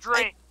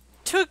 Drink.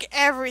 Took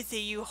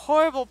everything. You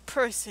horrible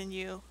person.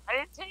 You. I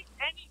didn't take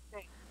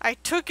anything. I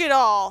took it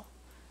all.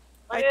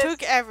 What I is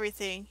took it?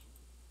 everything.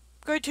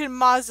 Go to the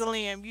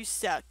mausoleum. You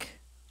suck.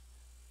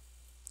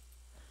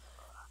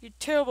 You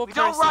terrible We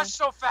person. don't rush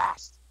so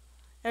fast.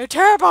 You're a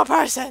terrible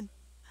person.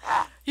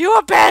 Ah, You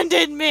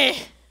abandoned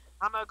me.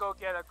 I'm gonna go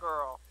get a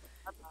girl.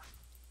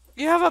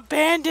 You have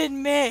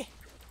abandoned me.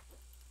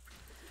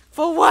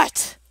 For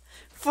what?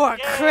 For a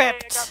Yay, I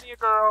crypt. got me a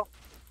girl.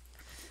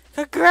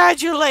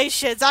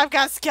 Congratulations. I've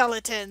got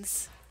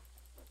skeletons.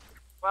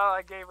 Well,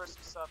 I gave her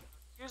some stuff.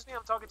 Excuse me,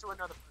 I'm talking to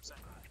another person.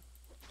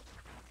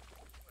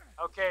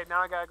 Okay,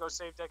 now I gotta go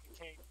save Deck and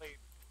Kane. Leave.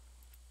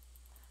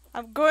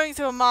 I'm going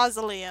to a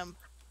mausoleum.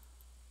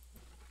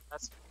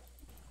 That's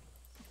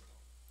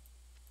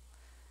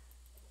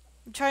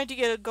I'm trying to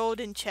get a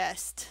golden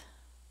chest.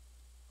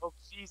 oh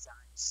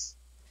Jesus.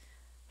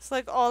 It's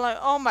like all I.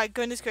 Oh my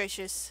goodness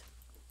gracious.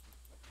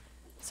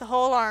 It's a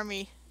whole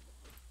army.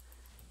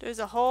 There's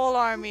a whole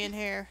army in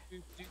here.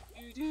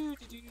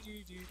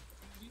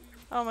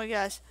 Oh my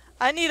gosh.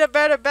 I need a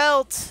better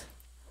belt.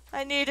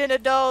 I need an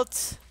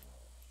adult.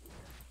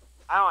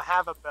 I don't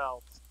have a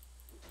belt.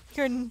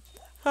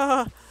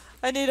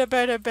 I need a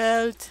better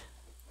belt.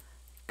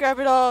 Grab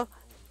it all.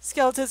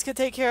 Skeletons can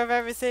take care of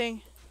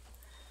everything.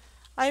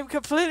 I am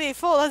completely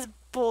full. That's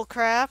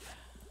bullcrap.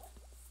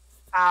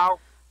 Ow.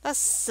 That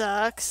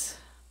sucks.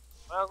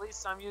 Well, at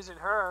least I'm using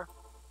her.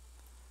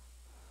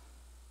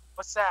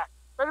 What's that?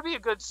 Better be a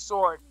good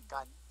sword.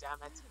 God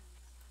damn it.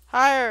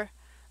 Hire.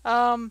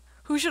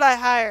 Who should I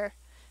hire?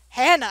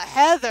 Hannah,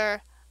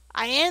 Heather,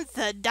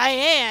 Iantha,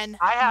 Diane,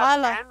 I have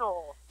Mala,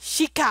 Anor.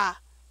 Shika.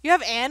 You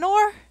have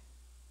Anor?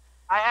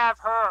 I have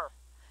her.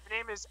 Her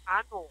name is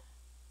Anor.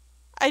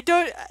 I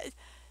don't.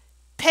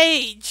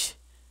 Paige.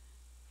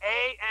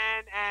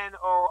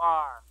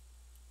 Annor.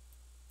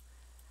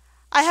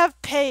 I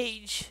have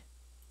Paige.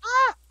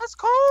 Ah, that's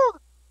cold.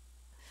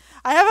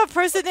 I have a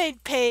person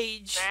named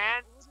Paige.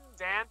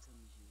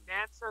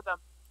 Dancer the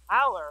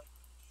Howler.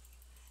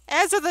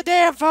 Answer the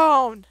damn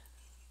phone.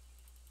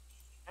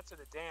 Answer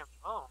the damn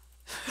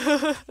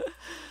phone.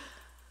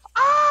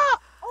 Ah!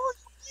 Oh,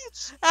 you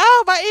bitch!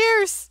 Ow, my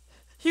ears!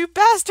 You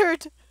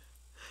bastard!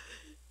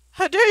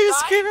 How dare you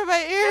Dying? scream in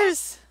my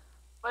ears?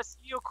 Let's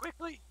heal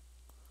quickly.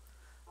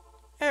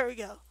 There we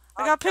go.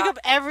 I gotta pick up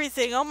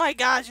everything. Oh my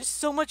gosh, there's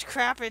so much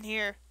crap in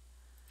here.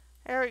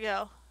 There we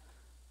go.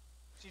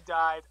 She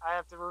died. I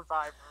have to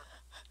revive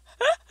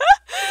her.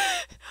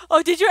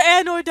 Oh, did your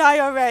Anor die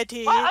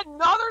already? What?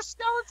 Another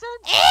skeleton?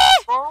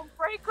 Bone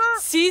breaker?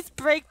 Seeds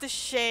break the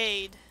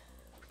shade.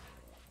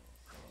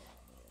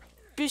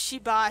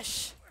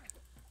 BishiBosh.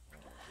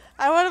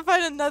 I want to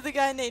find another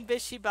guy named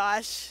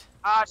BishiBosh.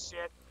 Ah,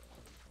 shit.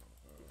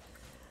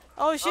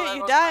 Oh shit,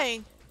 you're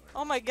dying.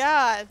 Oh my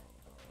god.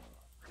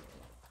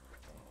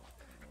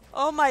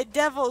 Oh my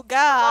devil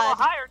god.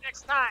 Level higher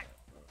next time.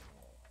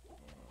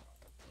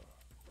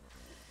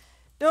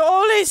 They're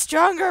only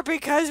stronger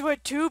because we're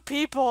two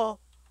people.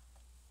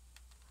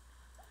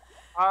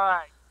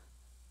 Alright.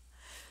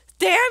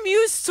 Damn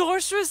you,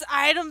 sorceress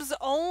items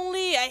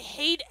only. I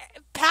hate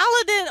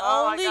paladin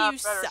only. I got You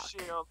better suck.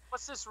 shield.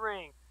 What's this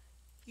ring?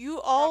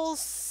 You all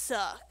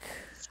suck.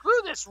 Screw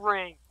this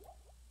ring.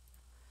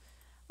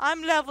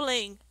 I'm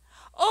leveling.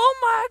 Oh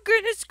my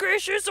goodness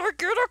gracious, or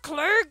get a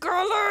clay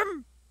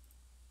golem.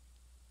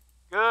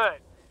 Good.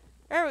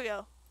 There we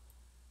go.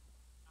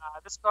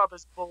 This club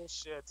is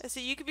bullshit. Let's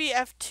see, you can be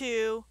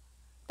F2.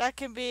 That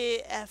can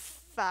be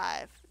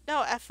F5.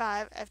 No,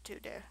 F5,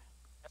 F2 there.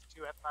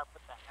 F2, F5, what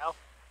the hell?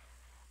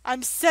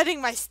 I'm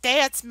setting my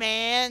stats,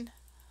 man.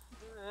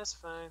 That's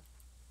fine.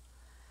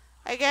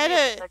 I get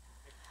it.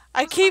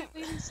 I What's keep...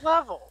 my least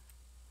level?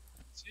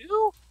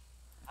 2?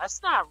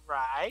 That's not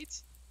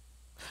right.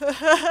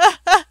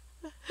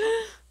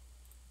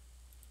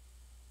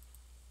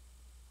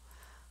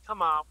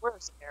 Come on,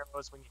 where's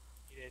arrows when you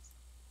need it?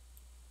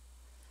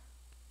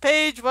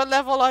 Paige, what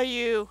level are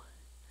you?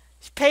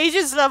 Paige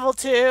is level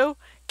 2.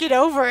 Get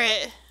over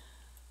it.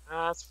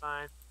 That's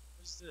fine.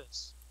 What's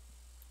this?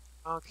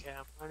 Okay,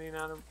 I'm running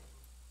out of...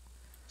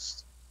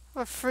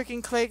 I'm a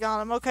freaking clay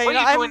golem. Okay, What you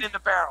know, are you doing in the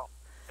barrel,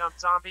 dumb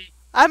zombie?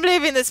 I'm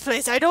leaving this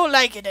place. I don't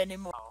like it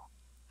anymore. Oh.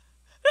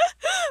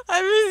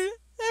 There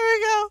we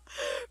go.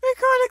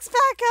 Recording's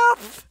back up.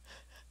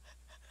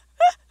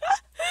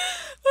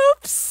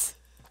 Oops.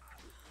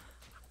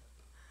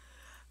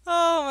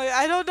 Oh my,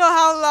 I don't know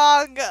how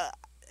long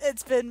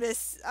it's been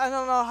I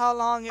don't know how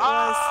long it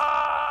was.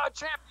 Ah,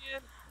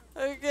 champion!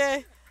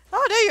 Okay.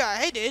 Oh, there you are.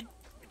 Hey, dude.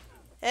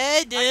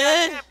 Hey, dude. I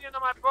got a champion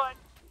on my butt.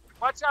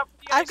 Watch out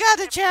for the I've got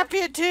a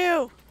champion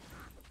too.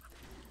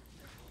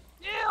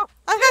 You!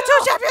 I've got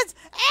 2 champions.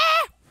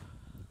 Ah!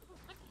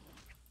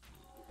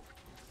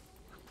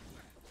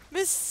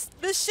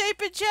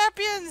 Misshapen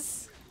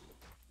champions.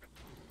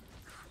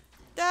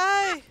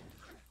 Die.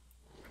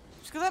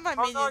 Just gonna let my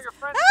minions. Oh no, your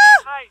friend's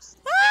Ah! nice.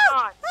 Ah!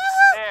 Hang on.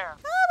 Ah! There.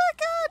 Oh my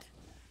god.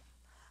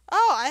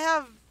 Oh, I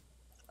have.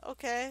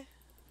 Okay.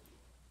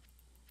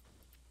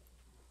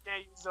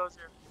 Can't use those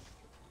here.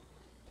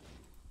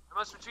 I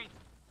must retreat.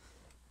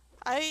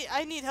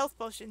 I need health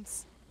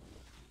potions.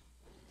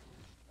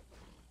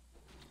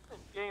 I'm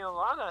getting a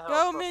lot of Go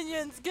help.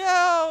 minions,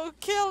 go!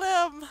 Kill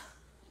him!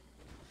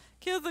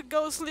 Kill the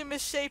ghostly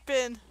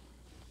misshapen.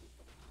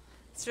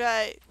 That's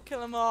right.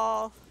 Kill them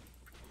all.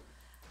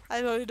 I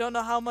really don't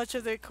know how much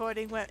of the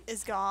recording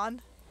is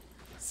gone.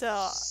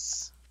 So,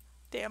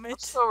 damn I'm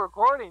it. still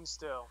recording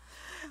still.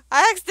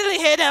 I accidentally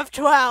hit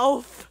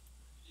F12.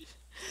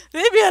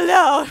 Leave me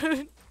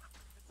alone.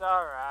 It's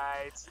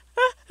alright.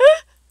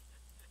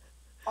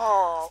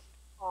 Oh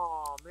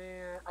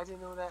man, I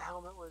didn't know that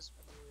helmet was.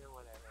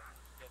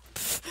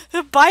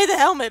 Whatever. Buy the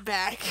helmet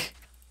back.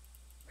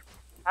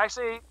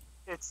 Actually,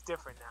 it's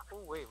different now.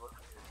 Oh wait, what?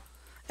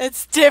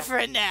 It's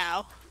different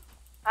now.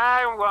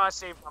 I want to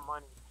save my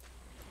money.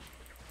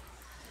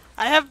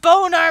 I have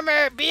bone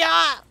armor. Be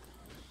off.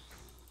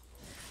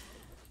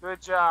 Good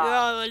You job.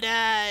 all will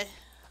die.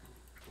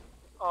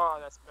 Oh,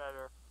 that's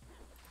better.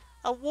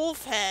 A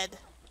wolf head.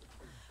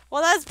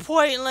 Well, that's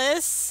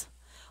pointless.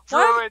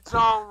 Why, Druids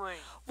only.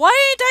 why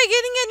ain't I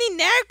getting any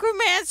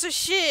necromancer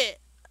shit?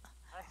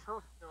 I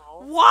don't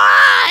know.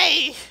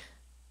 Why?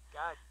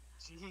 God,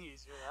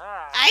 jeez, you're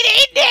that. I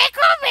need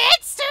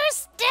necromancer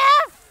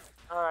stuff.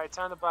 Alright,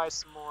 time to buy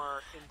some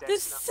more index.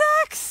 This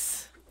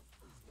sucks.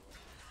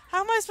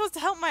 How am I supposed to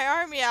help my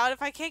army out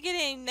if I can't get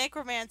any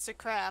necromancer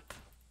crap?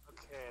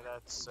 Okay,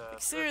 that's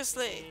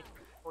Seriously. 13,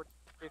 14,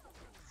 15,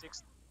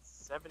 16,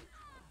 17.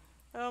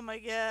 Oh my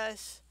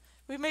gosh.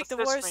 We make What's the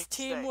this ring worst say?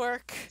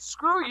 teamwork.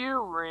 Screw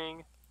you,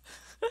 ring.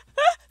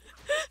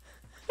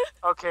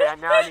 Okay,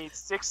 now I need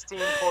 16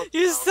 pork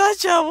You're bellies.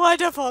 such a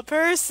wonderful 1,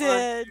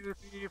 person. 2,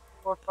 3,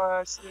 4,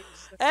 5, 6,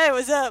 7. Hey,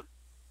 what's up?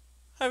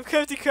 I've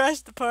come to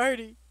crash the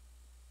party.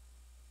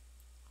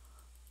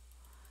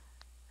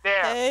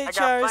 There, Hey, I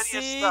got plenty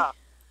of Charcy. stuff.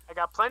 I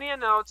got plenty of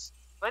notes,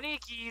 plenty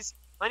of keys,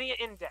 plenty of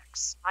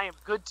index. I am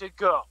good to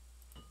go.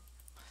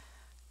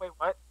 Wait,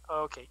 what?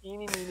 Okay,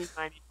 eeny, meeny,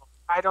 miny, moe.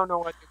 I don't know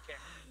what to care.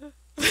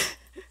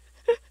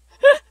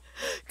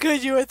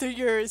 Good, you went through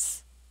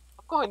yours.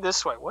 I'm going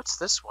this way. What's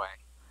this way?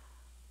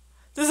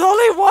 There's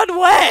only one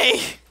way.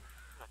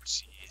 Oh,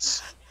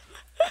 jeez.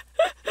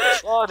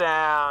 Slow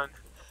down.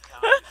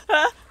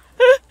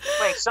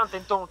 Wait,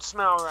 something don't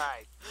smell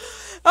right.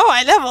 Oh,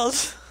 I leveled.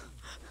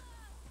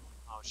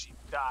 Oh, she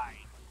died.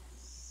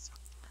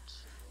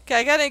 Okay,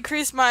 I gotta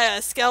increase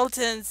my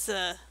skeleton's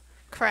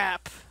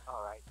crap.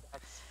 Alright,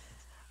 that's...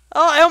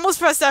 Oh, I almost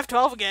pressed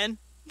F12 again.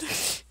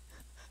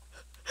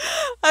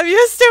 I'm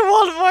used to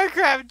World of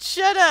Warcraft.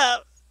 Shut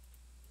up.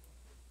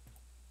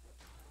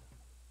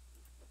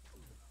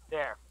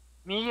 There.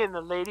 Me and the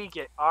lady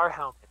get our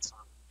helmets on.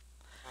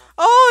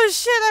 Oh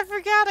shit, I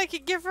forgot I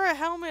could give her a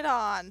helmet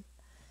on.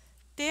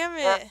 Damn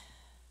it.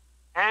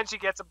 And she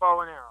gets a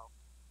bow and arrow.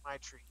 My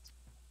treat.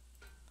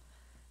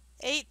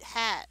 8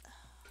 hat.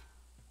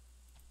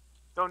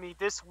 Don't need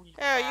this weak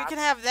Oh, you hat. can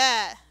have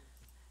that.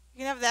 You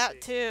can have that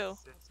too.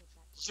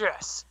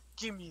 Yes,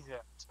 give me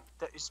that.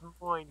 That is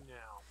mine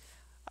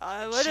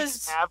now. What she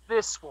is... can have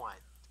this one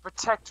to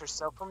protect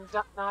herself from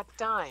not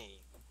dying.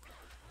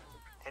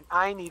 And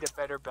I need a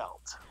better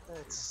belt.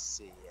 Let's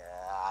see.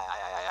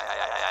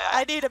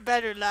 I need a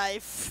better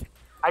life.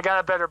 I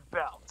got a better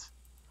belt.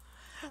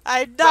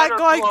 I'm not Better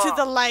going to gloves.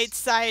 the light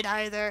side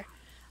either.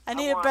 I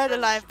need a want better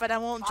better life, but I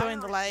won't join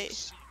the fire light.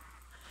 shield.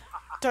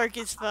 Dark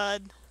is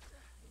fun.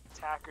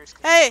 Attackers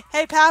can...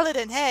 Hey,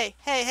 Paladin. Hey,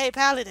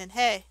 Paladin.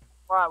 Hey.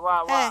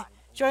 Why? Hey,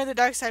 join the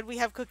dark side. We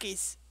have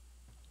cookies.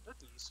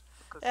 Cookies.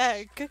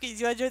 Cookies.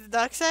 You want to join the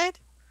dark side?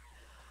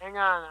 Hang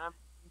on, I'm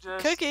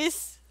just...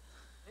 Cookies.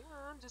 Hang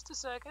on, just a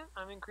second.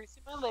 I'm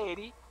increasing my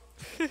lady.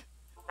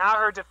 Now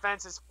her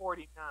defense is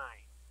 49.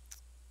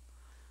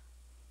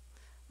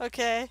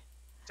 Okay.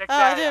 Check Oh,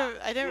 that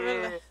out. I didn't Yeah.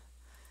 realize.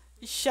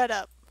 Shut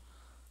up.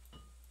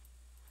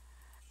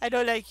 I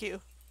don't like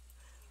you.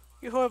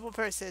 You horrible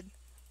person.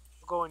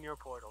 Go in your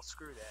portal.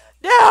 Screw that.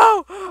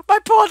 No! My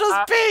portal's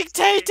Ah, being see?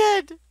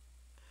 tainted!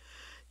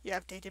 You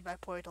have tainted my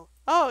portal.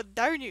 Oh,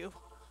 darn you.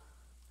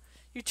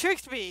 You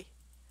tricked me.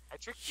 I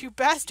tricked You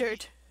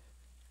bastard.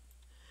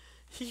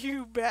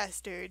 You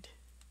bastard.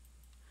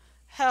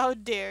 How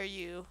dare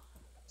you.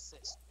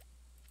 Sis.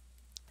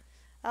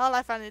 Oh,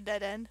 I found a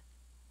dead end.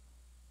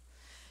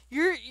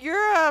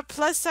 Your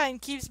plus sign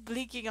keeps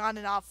blinking on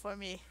and off for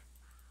me.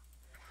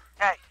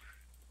 Hey,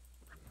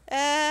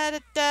 And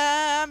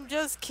I'm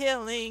just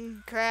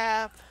killing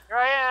crap. here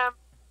I am.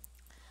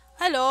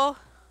 Hello.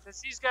 Since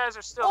these guys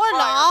are still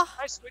Hola.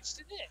 fire, I switched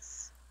to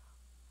this.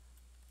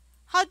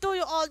 How do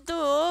you all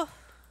do?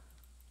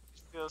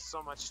 It feels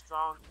so much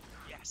strong.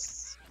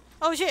 Yes.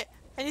 Oh shit!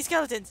 I need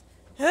skeletons.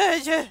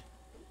 I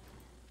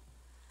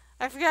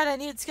forgot I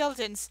needed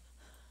skeletons.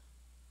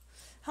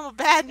 I'm a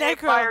bad Hey,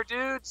 necro. fire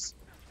dudes.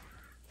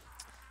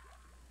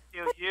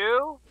 Kill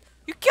you.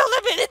 You killed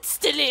him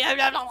instantly. I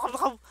got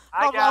him.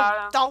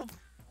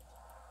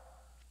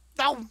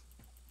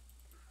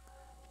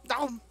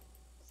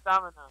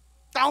 Stamina.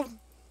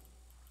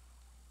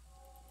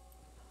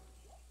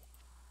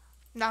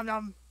 Nom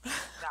nom.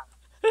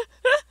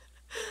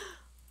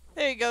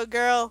 There you go,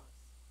 girl.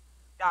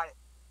 Got it.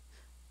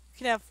 You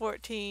can have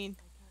 14.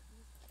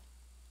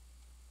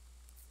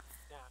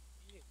 Yeah.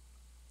 You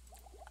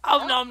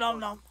Oh, nom nom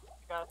nom.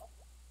 got it.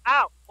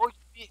 Ow! Oh,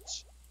 you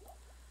bitch.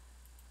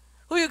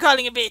 Who you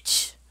calling a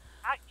bitch?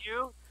 Not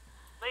you.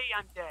 Lady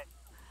undead.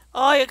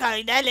 Oh, you're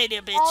calling that lady a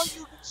Oh, bitch.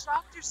 you can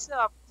shock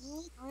yourself.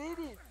 Eat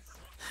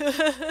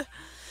riddance.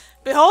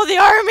 Behold the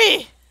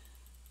army!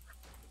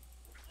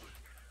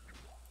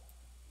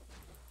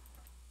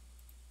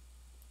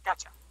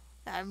 Gotcha.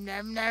 Nom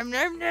nom nom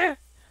nom nom.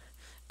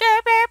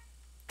 Da da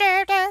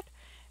da da.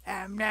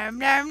 Nom nom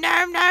nom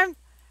nom nom.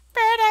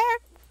 Da da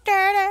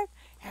da da.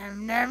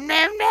 Nom nom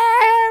nom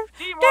nom.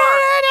 Teamwork. Da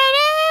da da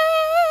da.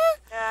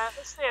 Yeah,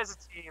 let's stay as a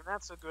team.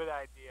 That's a good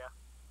idea.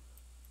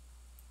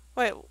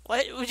 Wait,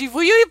 what?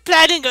 Were you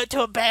planning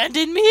to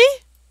abandon me?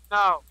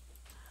 No.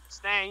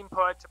 Staying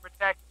put to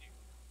protect you.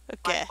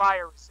 Okay. My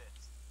fire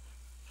resist.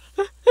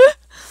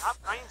 Stop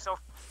running so...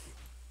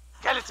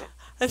 Skeleton!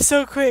 I'm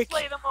so quick.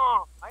 Slay them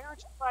all! Why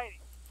aren't you fighting?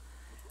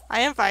 I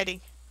am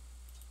fighting.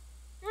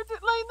 You're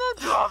letting them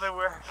do all the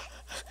work.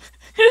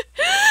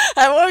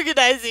 I'm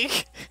organizing.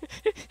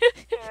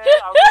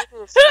 Yeah, I'll go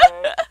this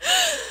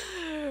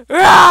way.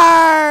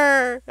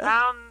 Roar!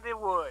 Down the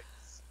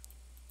woods.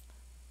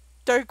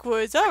 Dark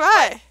woods.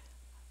 Alright.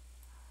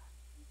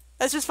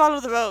 Let's just follow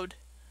the road.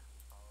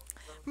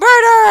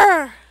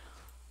 Murder!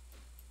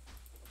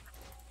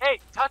 Hey,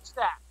 touch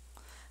that.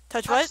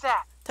 Touch Touch what?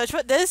 that. Touch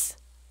what? This?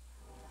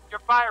 Your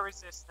fire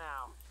resist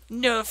now.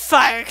 No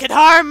fire can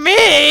harm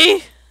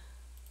me!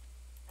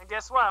 And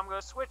guess what? I'm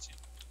gonna switch it.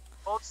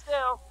 Hold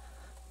still.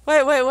 Wait,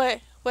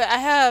 I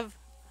have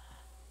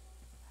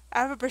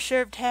a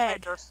preserved Hey,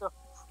 head. there's still...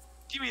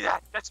 Give me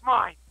that. That's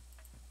mine.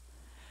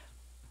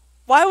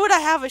 Why would I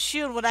have a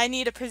shield when I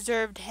need a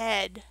preserved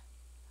head?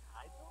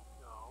 I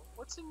don't know.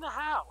 What's in the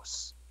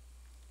house?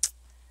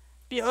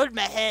 Behold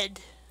my head.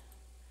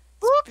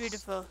 It's Oops.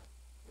 beautiful.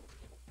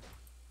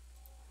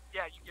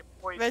 Yeah, you get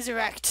poisoned.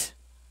 Resurrect.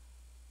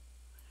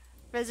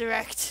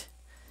 Resurrect.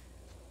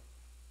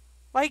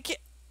 Why can't...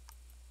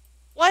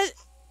 What?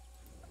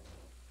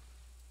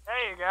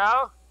 There you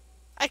go.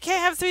 I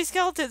can't have 3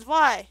 skeletons.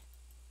 Why?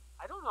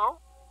 I don't know.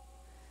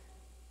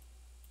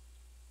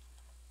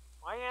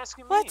 Why are you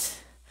asking me?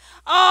 What?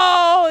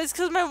 Oh, it's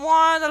because my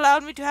wand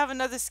allowed me to have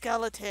another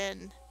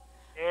skeleton.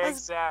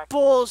 Exactly.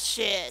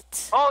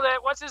 Bullshit. Hold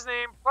it. What's his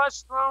name?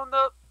 Crush thrown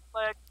the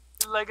like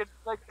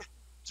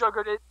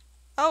juggered it.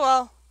 Oh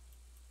well.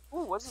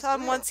 Ooh, what's So this?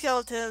 I'm one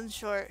skeleton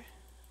short.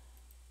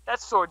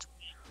 That sword's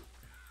weak.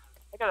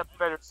 I got a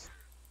better.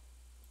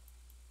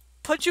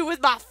 Put you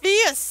with my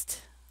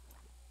fist.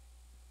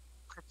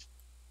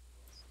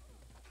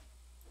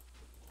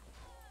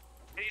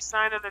 Any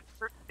sign of the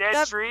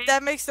dead tree?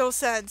 That makes no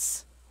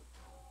sense.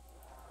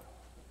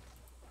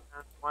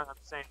 That's what I'm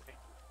saying.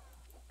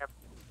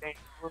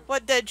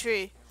 What dead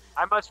tree?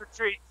 I must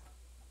retreat.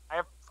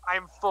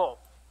 I'm full.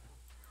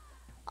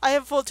 I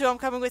am full too. I'm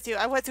coming with you.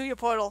 I went through your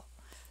portal.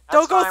 That's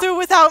Don't go fine. through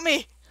without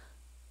me.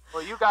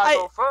 Well, you gotta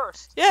go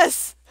first.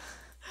 Yes.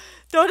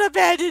 Don't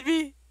abandon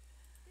me.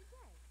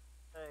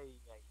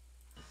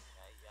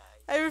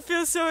 I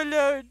feel so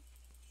alone.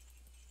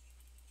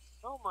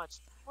 So much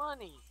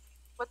money,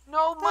 but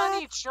no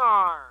money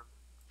charm.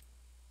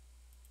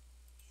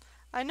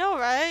 I know,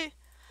 right?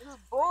 This is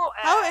bull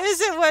ass. How is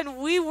it when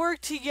we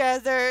work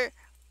together,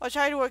 or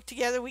try to work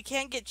together, we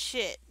can't get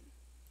shit?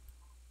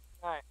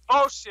 Alright.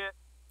 Oh shit.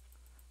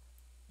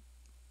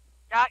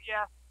 Got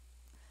ya.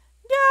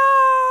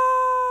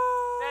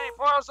 No! Hey,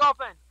 portal's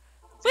open.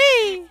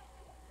 Whee!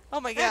 Oh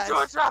my god.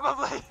 Into a trap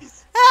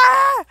ablaze.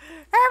 Ah!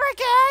 Oh my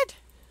god!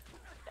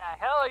 What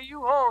the hell are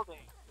you holding?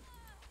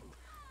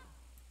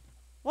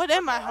 What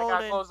am I I holding?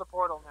 gotta close the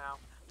portal now.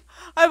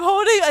 I'm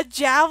holding a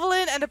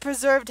javelin and a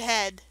preserved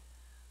head.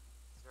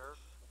 Sir.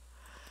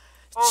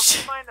 Oh, if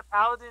you find the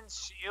paladin's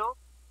shield,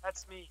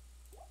 that's me.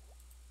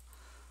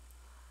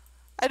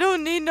 I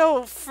don't need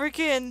no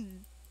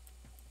freaking...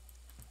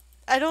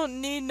 I don't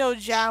need no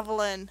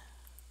javelin.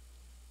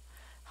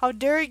 How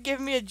dare you give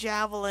me a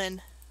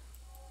javelin?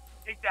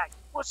 Take that.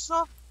 What's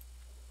up?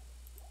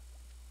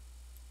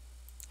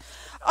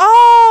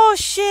 Oh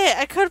shit!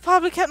 I could have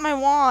probably kept my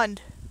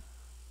wand.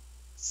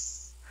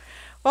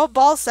 Well,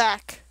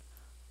 ballsack.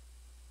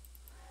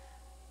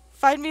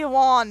 Find me a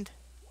wand.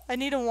 I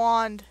need a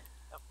wand.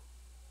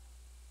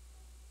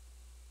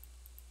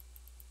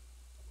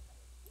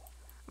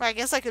 I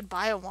guess I could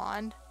buy a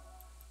wand.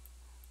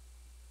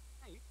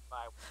 Hey, you can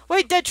buy one.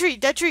 Wait, dead tree,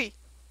 dead tree.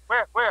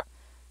 Where? Where?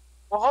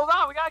 Well, hold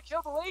on. We gotta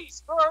kill the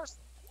ladies first.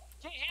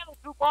 Can't handle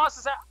two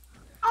bosses at.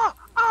 Ah!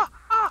 Ah!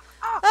 Ah!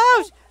 Ah!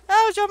 Ouch!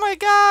 Ouch! Oh my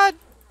god!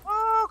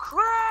 Oh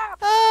crap!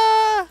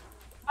 Ah!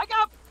 I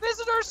got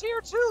visitors here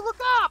too.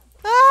 Look up!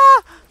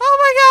 Ah! Oh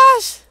my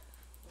gosh!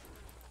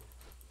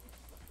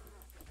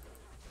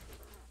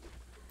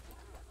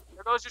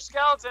 There goes your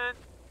skeleton.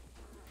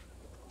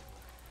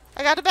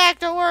 I got the back.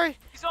 Don't worry.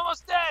 He's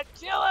almost dead.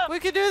 Kill him. We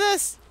can do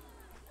this.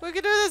 We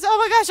can do this. Oh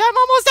my gosh! I'm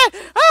almost dead.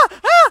 Ah!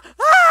 Ah!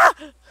 Ah!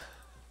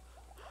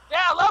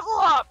 Yeah, level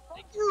up.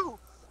 Thank you.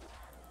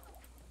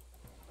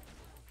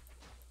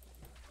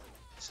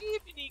 See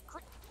if you need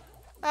quick.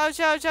 Ouch!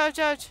 Ouch! Ouch!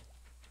 Ouch!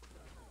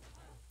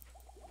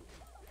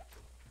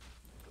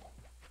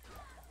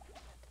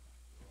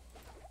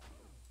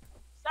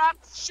 Stop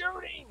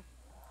shooting.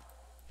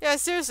 Yeah,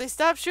 seriously,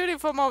 stop shooting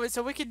for a moment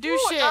so we can do Ooh,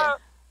 shit. I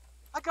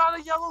got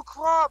a yellow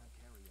club.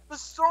 The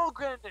soul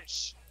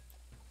grandish.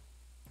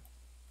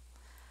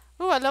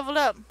 Ooh, I leveled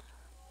up.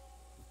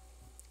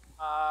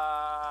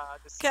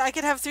 This, Okay, I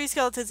can have 3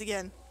 skeletons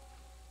again.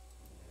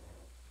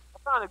 I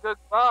found a good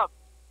club.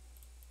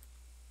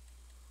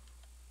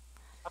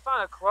 I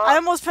found a club. I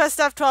almost pressed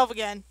F12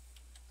 again.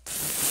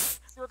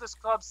 See what this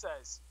club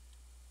says.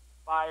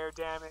 Fire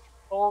damage,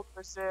 cold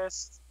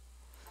resist.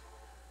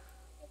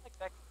 I like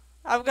that.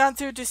 I've gone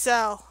through to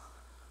sell.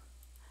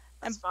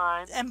 That's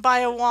fine. And buy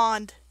a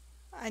wand.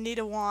 I need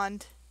a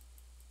wand.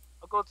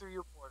 I'll go through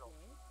your portal.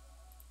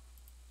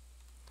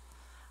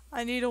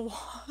 I need a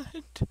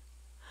wand.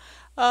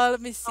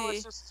 Let me How much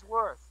see. this is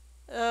worth?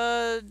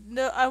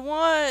 No, I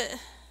want...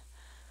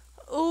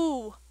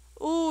 Ooh.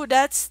 Ooh,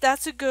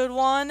 that's a good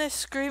one.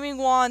 Screaming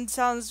wand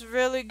sounds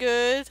really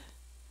good.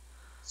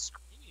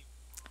 Screaming.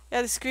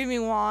 Yeah, the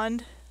screaming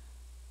wand.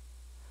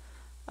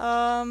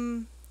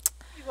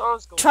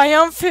 Those go.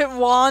 Triumphant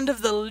wand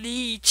of the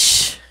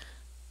leech.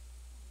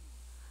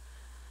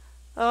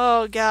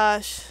 Oh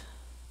gosh.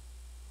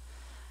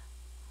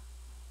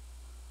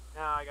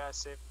 Now I gotta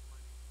save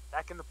money.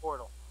 Back in the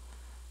portal.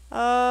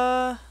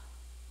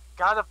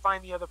 Gotta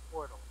find the other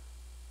portal.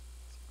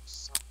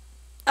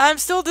 I'm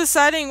still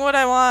deciding what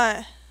I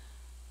want.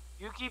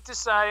 You keep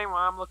deciding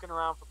while I'm looking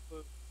around for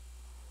food.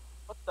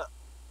 What the?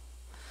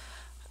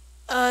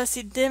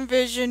 See, dim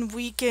vision,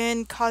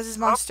 weaken, causes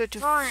monster to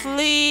fine.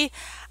 flee.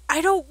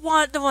 I don't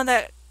want the one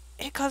that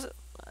it causes.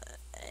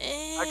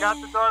 I got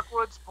the Dark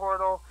Woods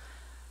portal.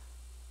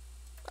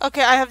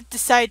 Okay, I have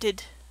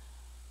decided.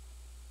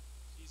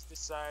 She's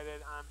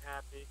decided. I'm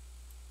happy.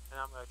 And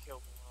I'm gonna kill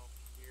one over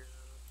here.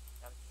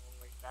 Gotta go all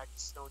the way back to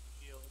Stony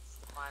Fields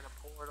to find a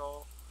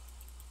portal.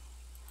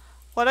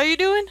 What are you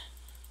doing?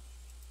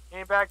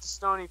 Came back to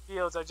Stony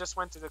Fields. I just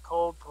went to the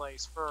cold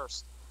place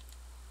first.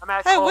 I'm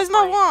at Hey, cold where's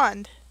my place.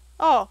 wand?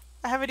 Oh,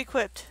 I have it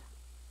equipped.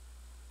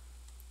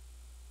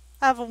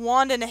 I have a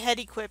wand and a head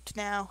equipped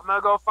now. I'm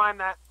gonna go find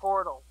that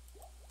portal.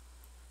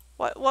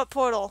 What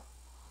portal?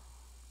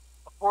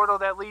 A portal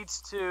that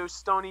leads to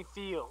Stony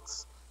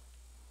Fields.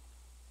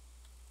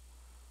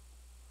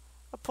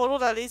 A portal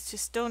that leads to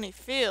Stony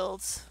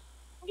Fields.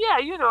 Yeah,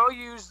 you know,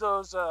 use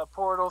those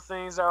portal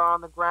things that are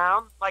on the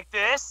ground, like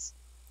this.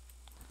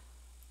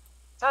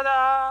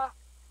 Ta-da!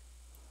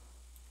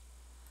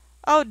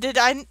 Oh, did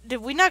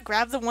we not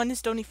grab the one in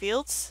Stony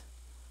Fields?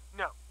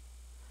 No,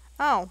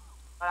 Oh,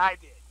 but I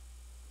did.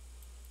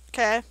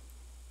 okay.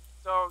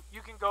 So you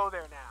can go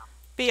there now.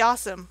 Be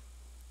awesome.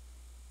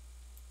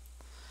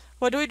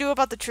 What do we do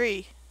about the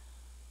tree?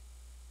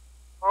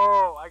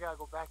 Oh, I gotta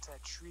go back to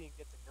that tree and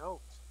get the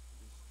note.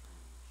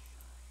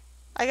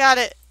 I got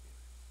it.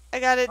 I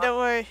got it, don't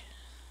worry.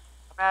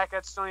 I'm back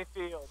at Stony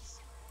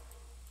Fields.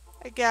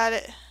 I got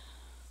it.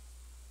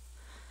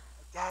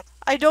 Like that.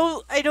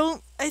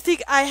 I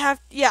think I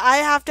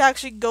have to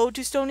actually go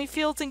to Stony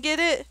Fields and get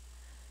it.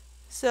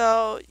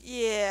 So,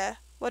 yeah.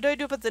 What do I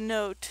do about the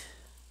note?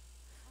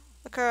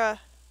 Akura.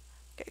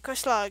 Okay,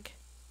 Kushlag.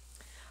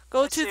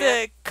 Go to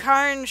the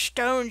Carn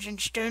Stones in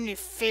Stony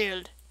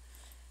Field.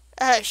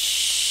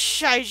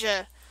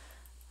 Scheisse.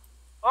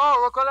 Oh,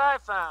 look what I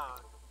found.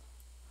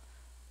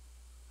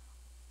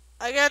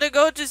 I gotta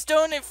go to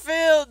Stony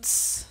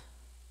Fields.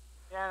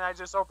 Yeah, and I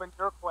just opened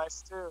your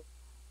quest, too.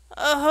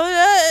 Hold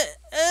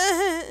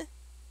on.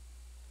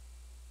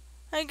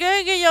 I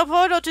gotta get your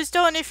portal to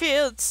Stony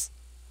Fields.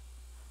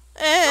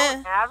 You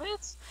don't have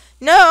it?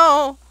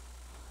 No.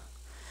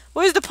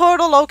 Where's the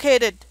portal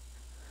located?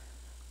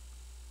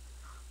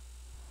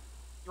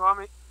 You want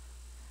me?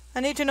 I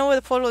need to know where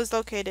the portal is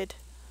located.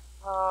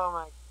 Oh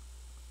my.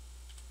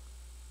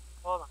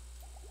 Hold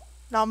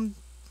on. Um,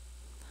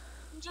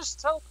 You can just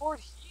teleport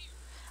here.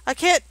 I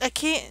can't.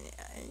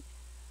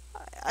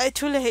 I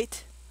too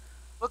late.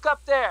 Look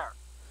up there.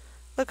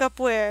 Look up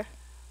where?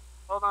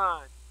 Hold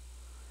on.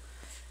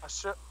 I'll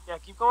show. Yeah,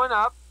 keep going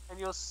up, and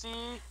you'll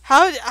see.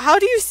 How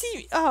do you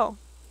see? Oh.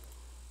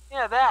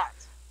 Yeah, that.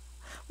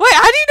 Wait,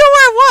 how do you know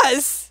where it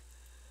was?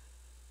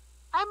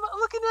 I'm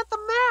looking at the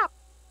map.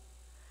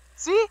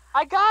 See?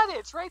 I got it.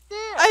 It's right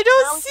there. I Now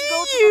don't we can see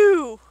go to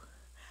you.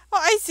 Oh,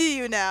 I see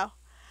you now.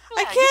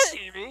 Yeah, I can't. You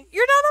see me.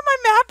 You're not on my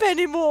map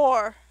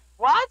anymore.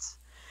 What?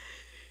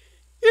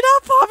 You're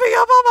not popping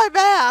up on my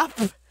map.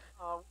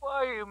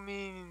 What do you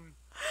mean?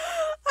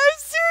 I'm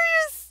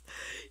serious.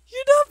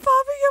 You're not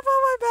popping up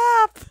on my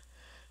map.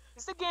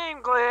 Is the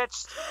game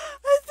glitched?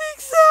 I think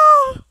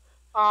so.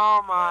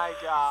 Oh my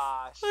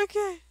gosh.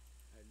 Okay.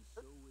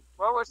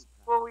 Well,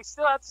 we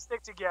still have to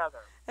stick together.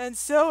 And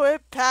so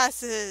it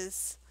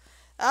passes.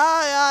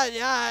 Yeah.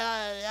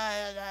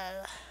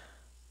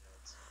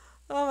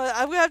 Oh,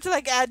 I'm gonna have to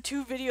like add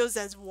 2 videos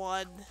as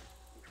one.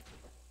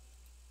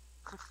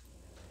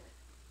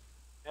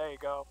 There you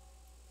go.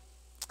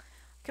 I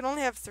can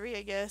only have 3,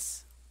 I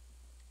guess.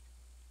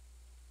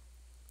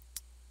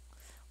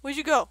 Where'd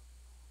you go?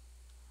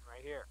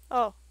 Right here.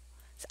 Oh,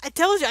 I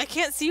told you I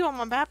can't see you on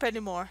my map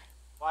anymore.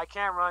 Well, I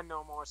can't run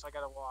no more, so I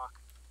gotta walk.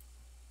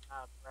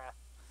 Out of breath.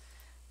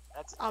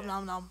 That's it.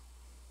 Nom.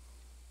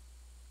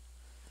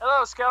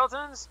 Hello,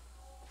 skeletons.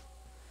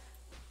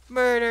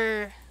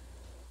 Murder.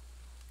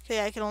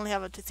 Okay, I can only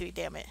have up to 3,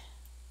 damn it.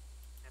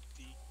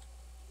 Empty.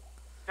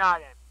 Not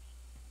empty.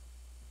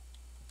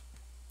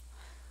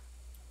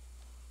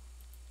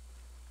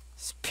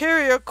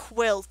 Superior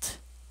quilt.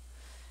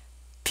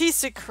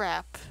 Piece of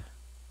crap.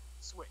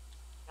 Sweet.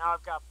 Now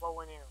I've got bow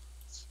and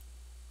arrows.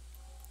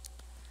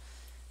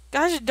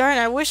 Gosh darn,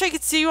 I wish I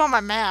could see you on my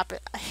map.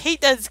 I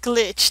hate that it's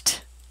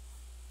glitched.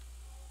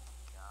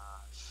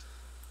 Gosh.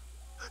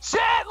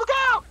 Shit! Look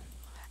out!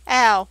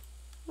 Ow.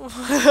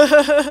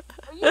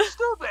 Are you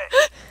stupid?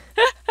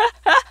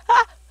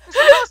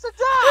 You're supposed to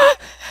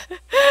die!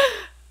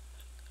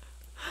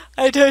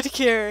 I don't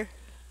care.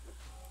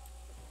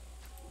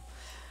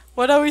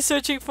 What are we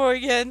searching for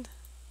again?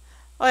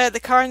 Oh yeah, the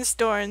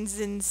Carnstorms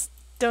in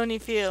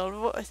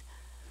Stonyfield.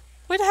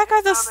 Where the heck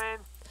are those? Coming.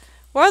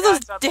 Where are those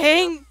It's up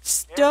dang here.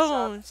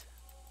 stones?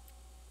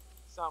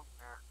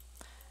 Somewhere.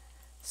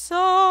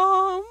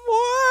 Somewhere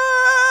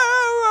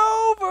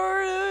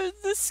over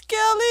the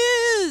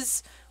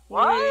skellies,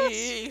 What?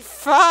 we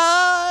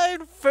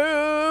find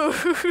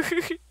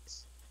food.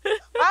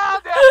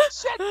 Ah, that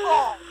shit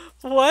ball!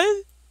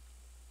 What?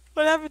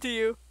 What happened to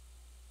you?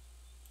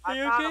 Are I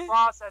you found okay? a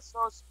boss that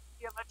throws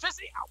the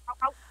electricity. Ow, ow,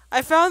 ow.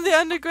 I found the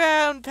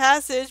underground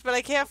passage, but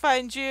I can't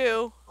find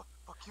you.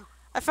 Fuck you.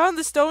 I found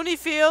the stony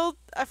field.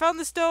 I found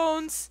the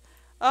stones.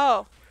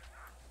 Oh.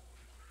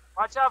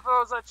 Watch out for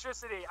those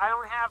electricity. I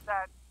don't have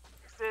that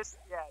exist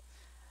yet.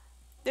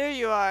 There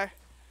you are.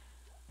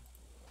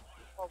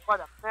 Oh,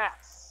 what a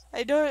mess.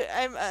 I'm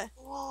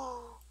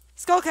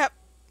Skullcap.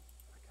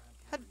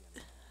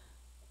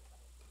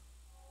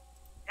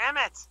 Damn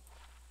it.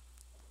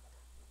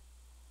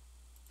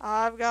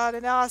 I've got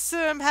an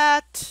awesome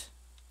hat.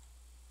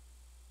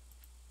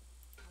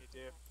 You do.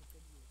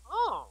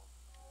 Oh.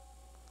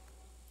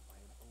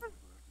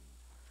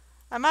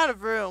 I'm out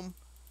of room.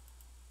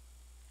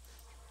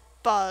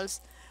 Buzz.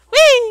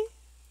 Whee!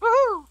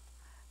 Woohoo!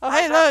 Oh,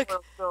 hey, That look.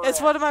 portal's still It's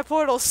there. one of my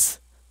portals.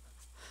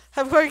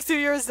 I'm going through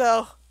yours,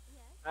 though.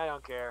 I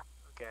don't care.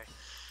 Okay.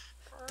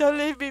 Don't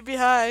leave me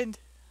behind.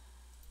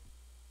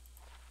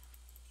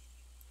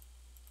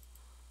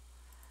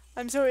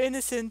 I'm so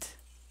innocent.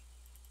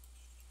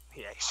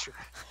 Yeah, sure.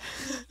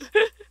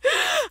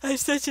 I'm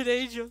such an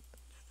angel.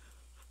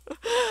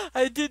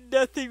 I did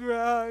nothing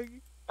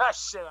wrong. Ah,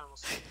 shit, I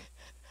almost.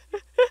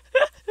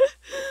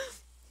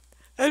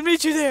 I'll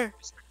meet you there.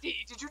 Mr. D,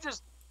 did you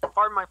just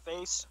fart in my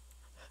face?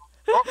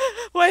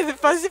 Oh. Why, the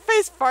fuzzy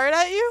face fart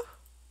at you?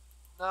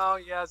 No,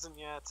 he hasn't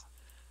yet.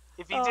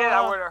 If he did,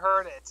 I would have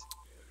heard it.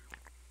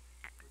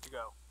 Where'd you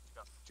go?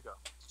 Where'd you go?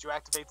 Did you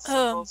activate the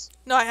symbols?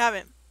 No, I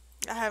haven't.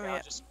 I haven't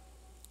yet.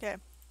 Okay. I'm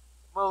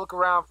gonna look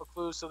around for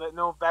clues so that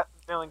no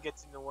villain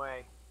gets in the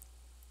way.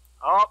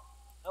 Oh,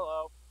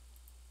 hello.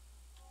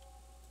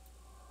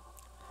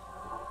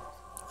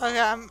 Okay,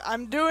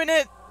 I'm doing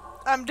it.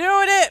 I'm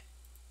doing it.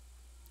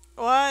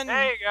 1,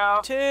 There you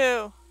go.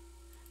 2,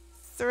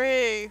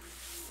 3,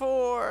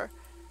 4,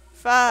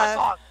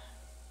 5.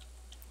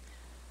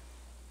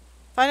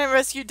 Find and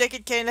rescue Dick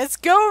and Kane. Let's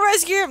go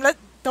rescue him.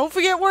 Don't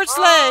forget Wirt's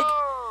leg.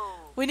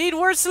 We need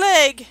Wirt's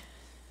leg.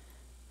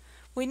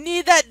 We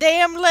need that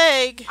damn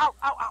leg. Ow,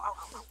 ow, ow, ow,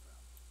 ow.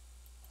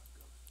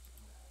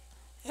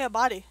 Yeah,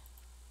 body.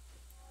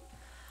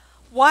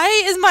 Why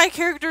is my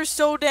character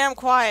so damn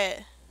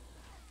quiet?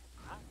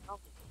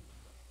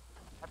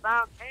 I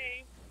found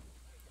Kane.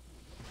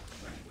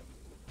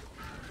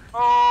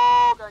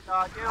 Oh,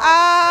 God. Get over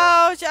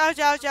Ouch, ouch,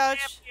 ouch, ouch.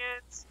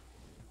 champions.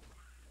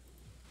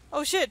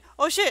 Oh shit,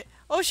 oh shit,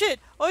 oh shit,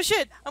 oh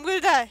shit. I'm gonna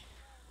die.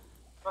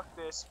 Fuck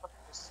this, fuck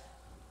this.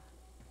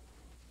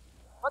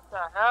 What the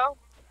hell?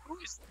 Who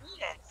is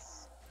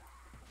this?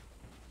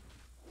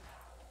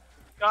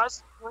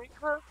 Gus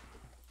Blinker?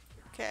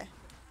 Okay.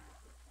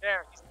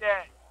 There, he's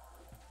dead.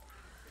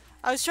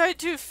 I was trying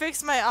to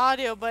fix my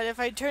audio, but if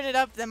I turn it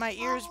up, then my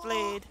ears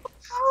bleed.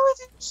 How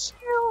did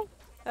you?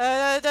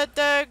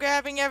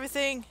 Grabbing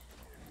everything.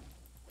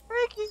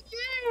 Freaking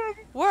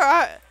yeah. Where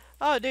are?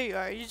 Oh, there you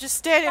are. You're just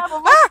standing. Have a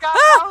look, I got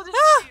Paladin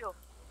shield.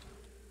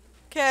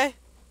 Okay.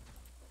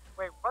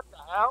 Wait, what the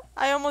hell?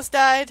 I almost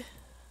died.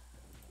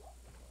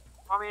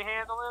 Want me to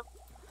handle him?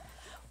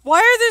 Why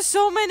are there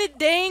so many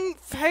dang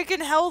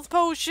freaking health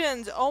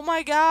potions? Oh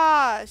my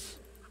gosh.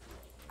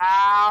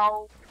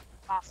 Ow.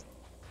 Right.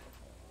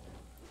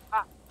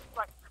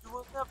 You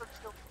will never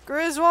kill me.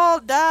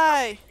 Griswold,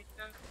 die.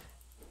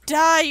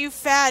 Die, you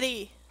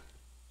fatty.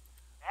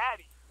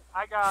 Daddy.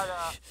 I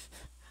got,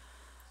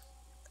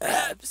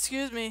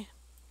 Excuse me.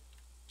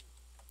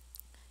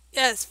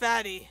 Yes,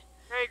 fatty.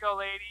 There you go,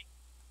 lady.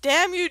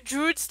 Damn you,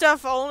 druid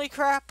stuff only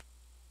crap.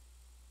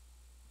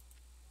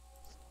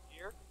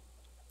 Here.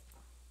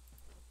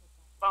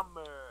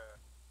 Bummer.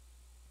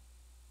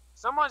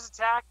 Someone's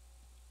attacked.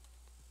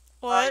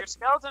 What? Your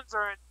skeletons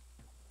are in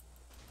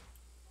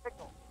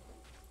pickle.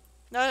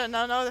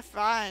 No, they're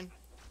fine.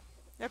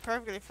 They're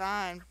perfectly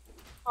fine.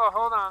 Oh,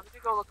 hold on. Let me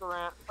go look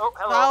around. Oh,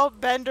 hello. Wow,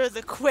 Bender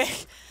the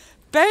Quick.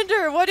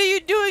 Bender, what are you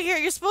doing here?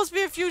 You're supposed to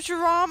be in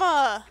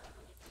Futurama.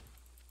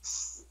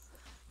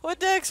 What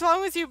the heck's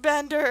wrong with you,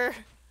 Bender?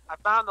 I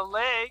found the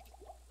leg.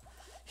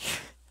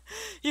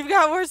 You've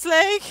got worse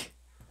leg?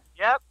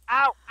 Yep.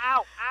 Ow,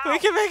 ow, ow. We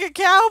can make a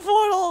cow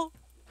portal.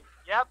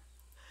 Yep.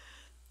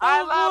 Oh,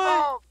 I boy.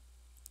 leveled.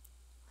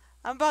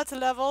 I'm about to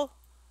level.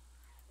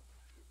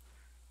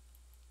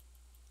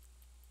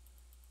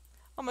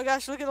 Oh my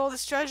gosh, look at all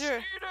this treasure.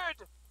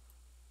 Cheated.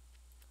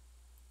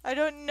 I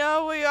don't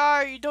know where you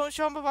are. You don't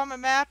show up on my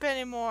map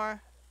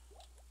anymore.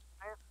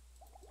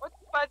 What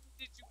button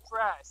did you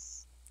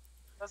press?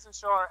 Doesn't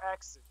show our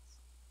X's.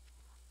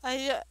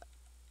 I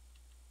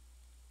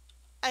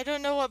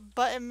don't know what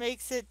button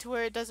makes it to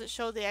where it doesn't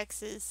show the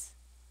X's.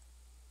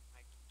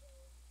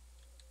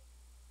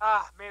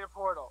 Ah, made a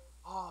portal.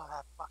 Oh,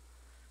 that fuck.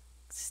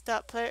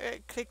 Stop player.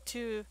 Click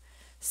to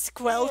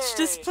squelch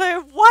this Yay. player.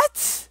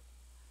 What?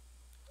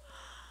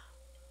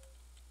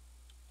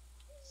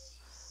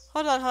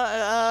 Hold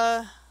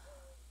on.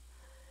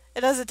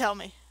 It doesn't tell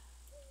me.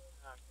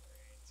 Oh,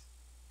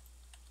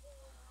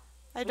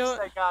 I great. don't.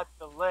 At least I got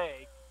the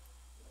leg.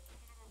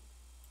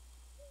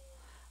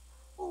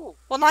 Ooh.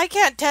 Well, now I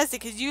can't test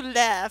it because you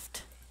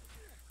left.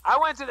 I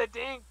went to the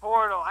dang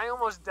portal. I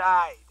almost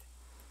died.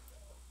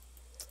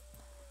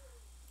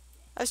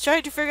 I was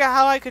trying to figure out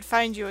how I could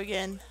find you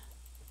again.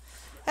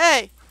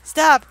 Hey,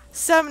 stop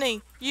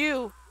summoning,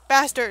 you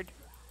bastard.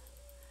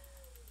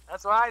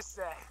 That's what I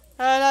say.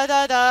 Da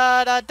da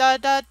da da da da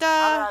Now da.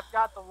 that I've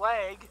got the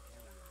leg.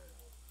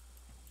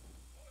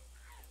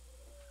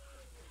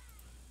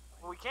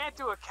 We can't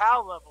do a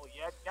cow level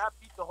yet. You gotta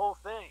beat the whole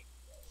thing.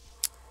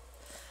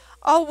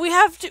 Oh, we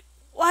have to.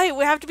 Wait,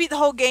 we have to beat the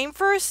whole game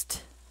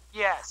first?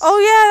 Yes. Oh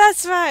yeah,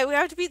 that's right. We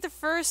have to beat the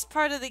first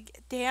part of the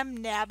damn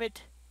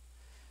nabbit.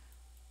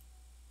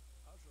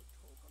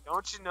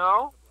 Don't you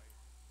know?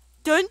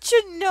 Don't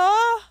you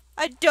know?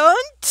 I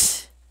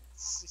don't.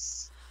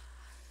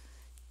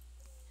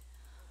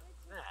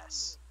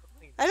 Yes.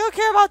 I don't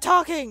care about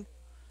talking.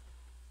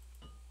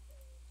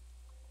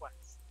 What?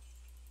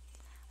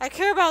 I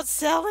care about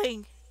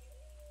selling.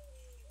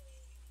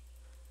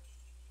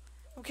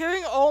 I'm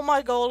carrying all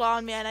my gold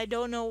on me and I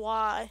don't know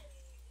why.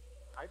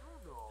 I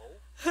don't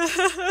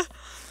know.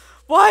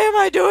 Why am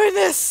I doing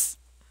this?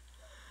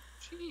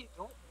 Gee,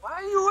 don't. Why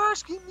are you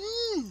asking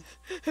me?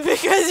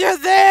 Because you're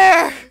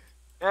there!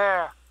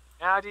 There.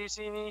 Now do you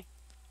see me?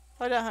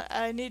 Hold on,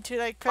 I need to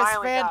like press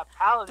Finally random. got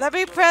paladin. Let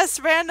me press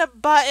random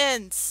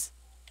buttons.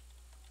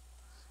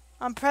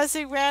 I'm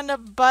pressing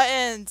random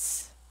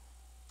buttons.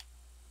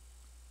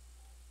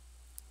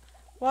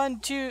 1,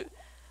 2.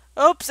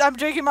 Oops, I'm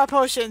drinking my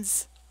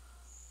potions.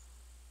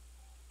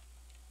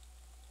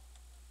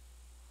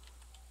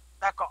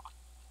 Back off.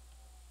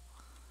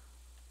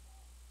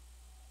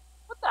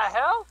 What the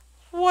hell?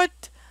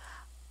 What?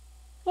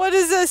 What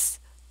is this?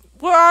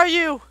 Where are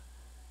you?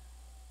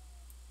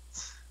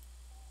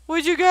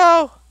 Where'd you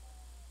go?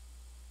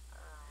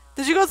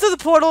 Did you go through the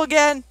portal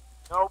again?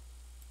 Nope.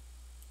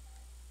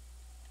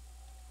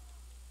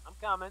 I'm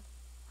coming.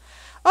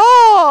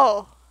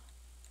 Oh!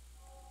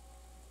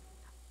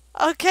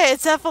 Okay,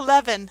 it's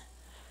F11.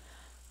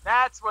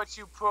 That's what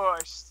you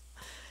pushed.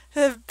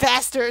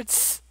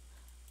 Bastards.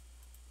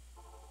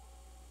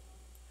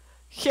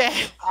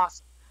 Okay.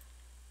 Awesome.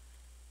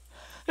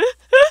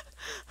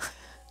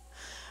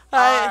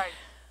 I Alright.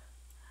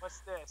 What's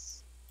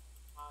this?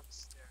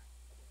 Monster.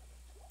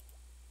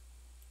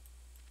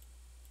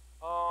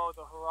 Oh,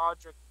 the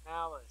Heraldric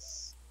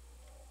Malice.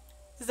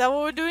 Is that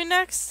what we're doing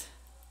next?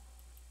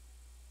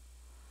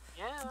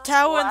 Yeah.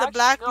 Tower well, in the actually,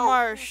 Black no,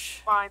 Marsh.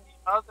 Find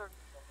the other.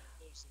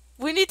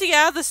 We need to get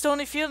out of the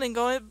stony field and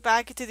go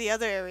back into the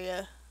other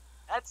area.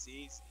 That's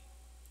easy.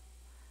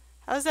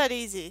 How's that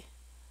easy?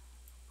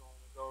 I'm going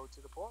to go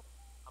to the portal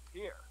up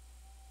here.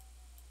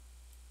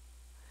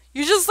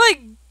 You just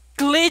like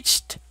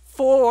glitched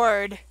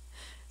forward.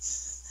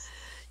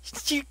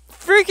 You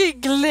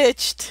freaking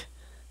glitched.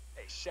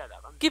 Hey, shut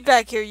up. Get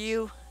back here,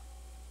 you.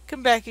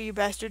 Come back here, you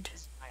bastard.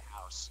 This is my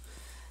house.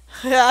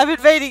 I'm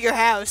invading your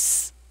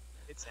house.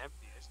 It's empty.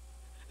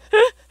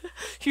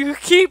 You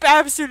keep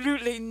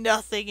absolutely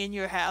nothing in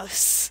your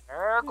house.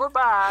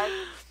 Goodbye.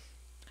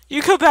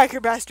 You come back here,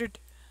 bastard.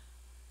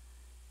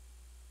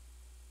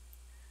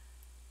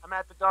 I'm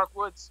at the Dark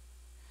Woods.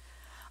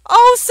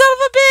 Oh, son of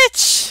a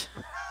bitch!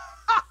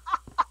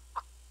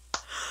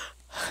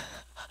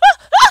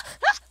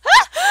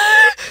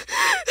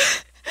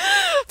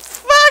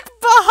 Fuck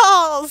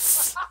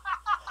balls!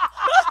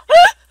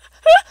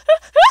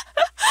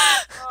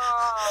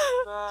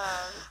 Oh,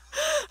 man.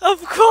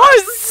 Of Why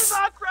course! did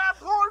you not grab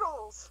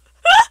portals?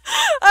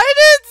 I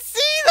didn't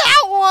see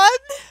that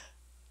one!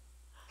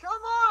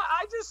 Come on,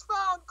 I just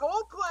found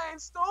Gold Plain,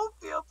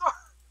 Stonefield.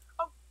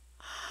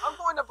 I'm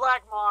going to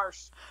Black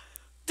Marsh.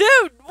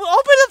 Dude,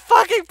 open the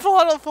fucking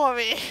portal for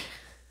me!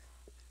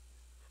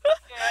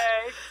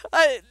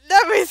 Okay.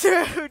 Let me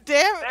through,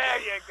 damn it! There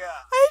you go.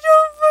 I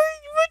don't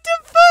what the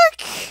fuck?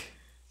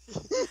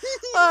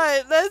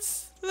 Alright,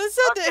 let's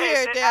end it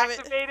here, is it damn it.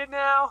 activated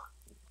now?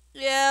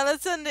 Yeah,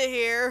 let's end it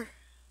here.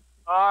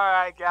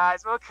 Alright,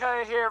 guys, we'll cut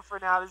it here for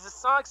now. This is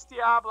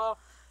SonicXDiablo.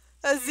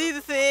 Z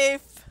the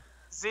Thief.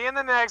 See you in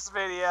the next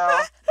video.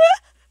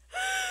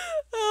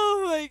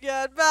 Oh my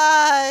god,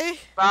 bye.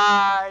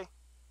 Bye.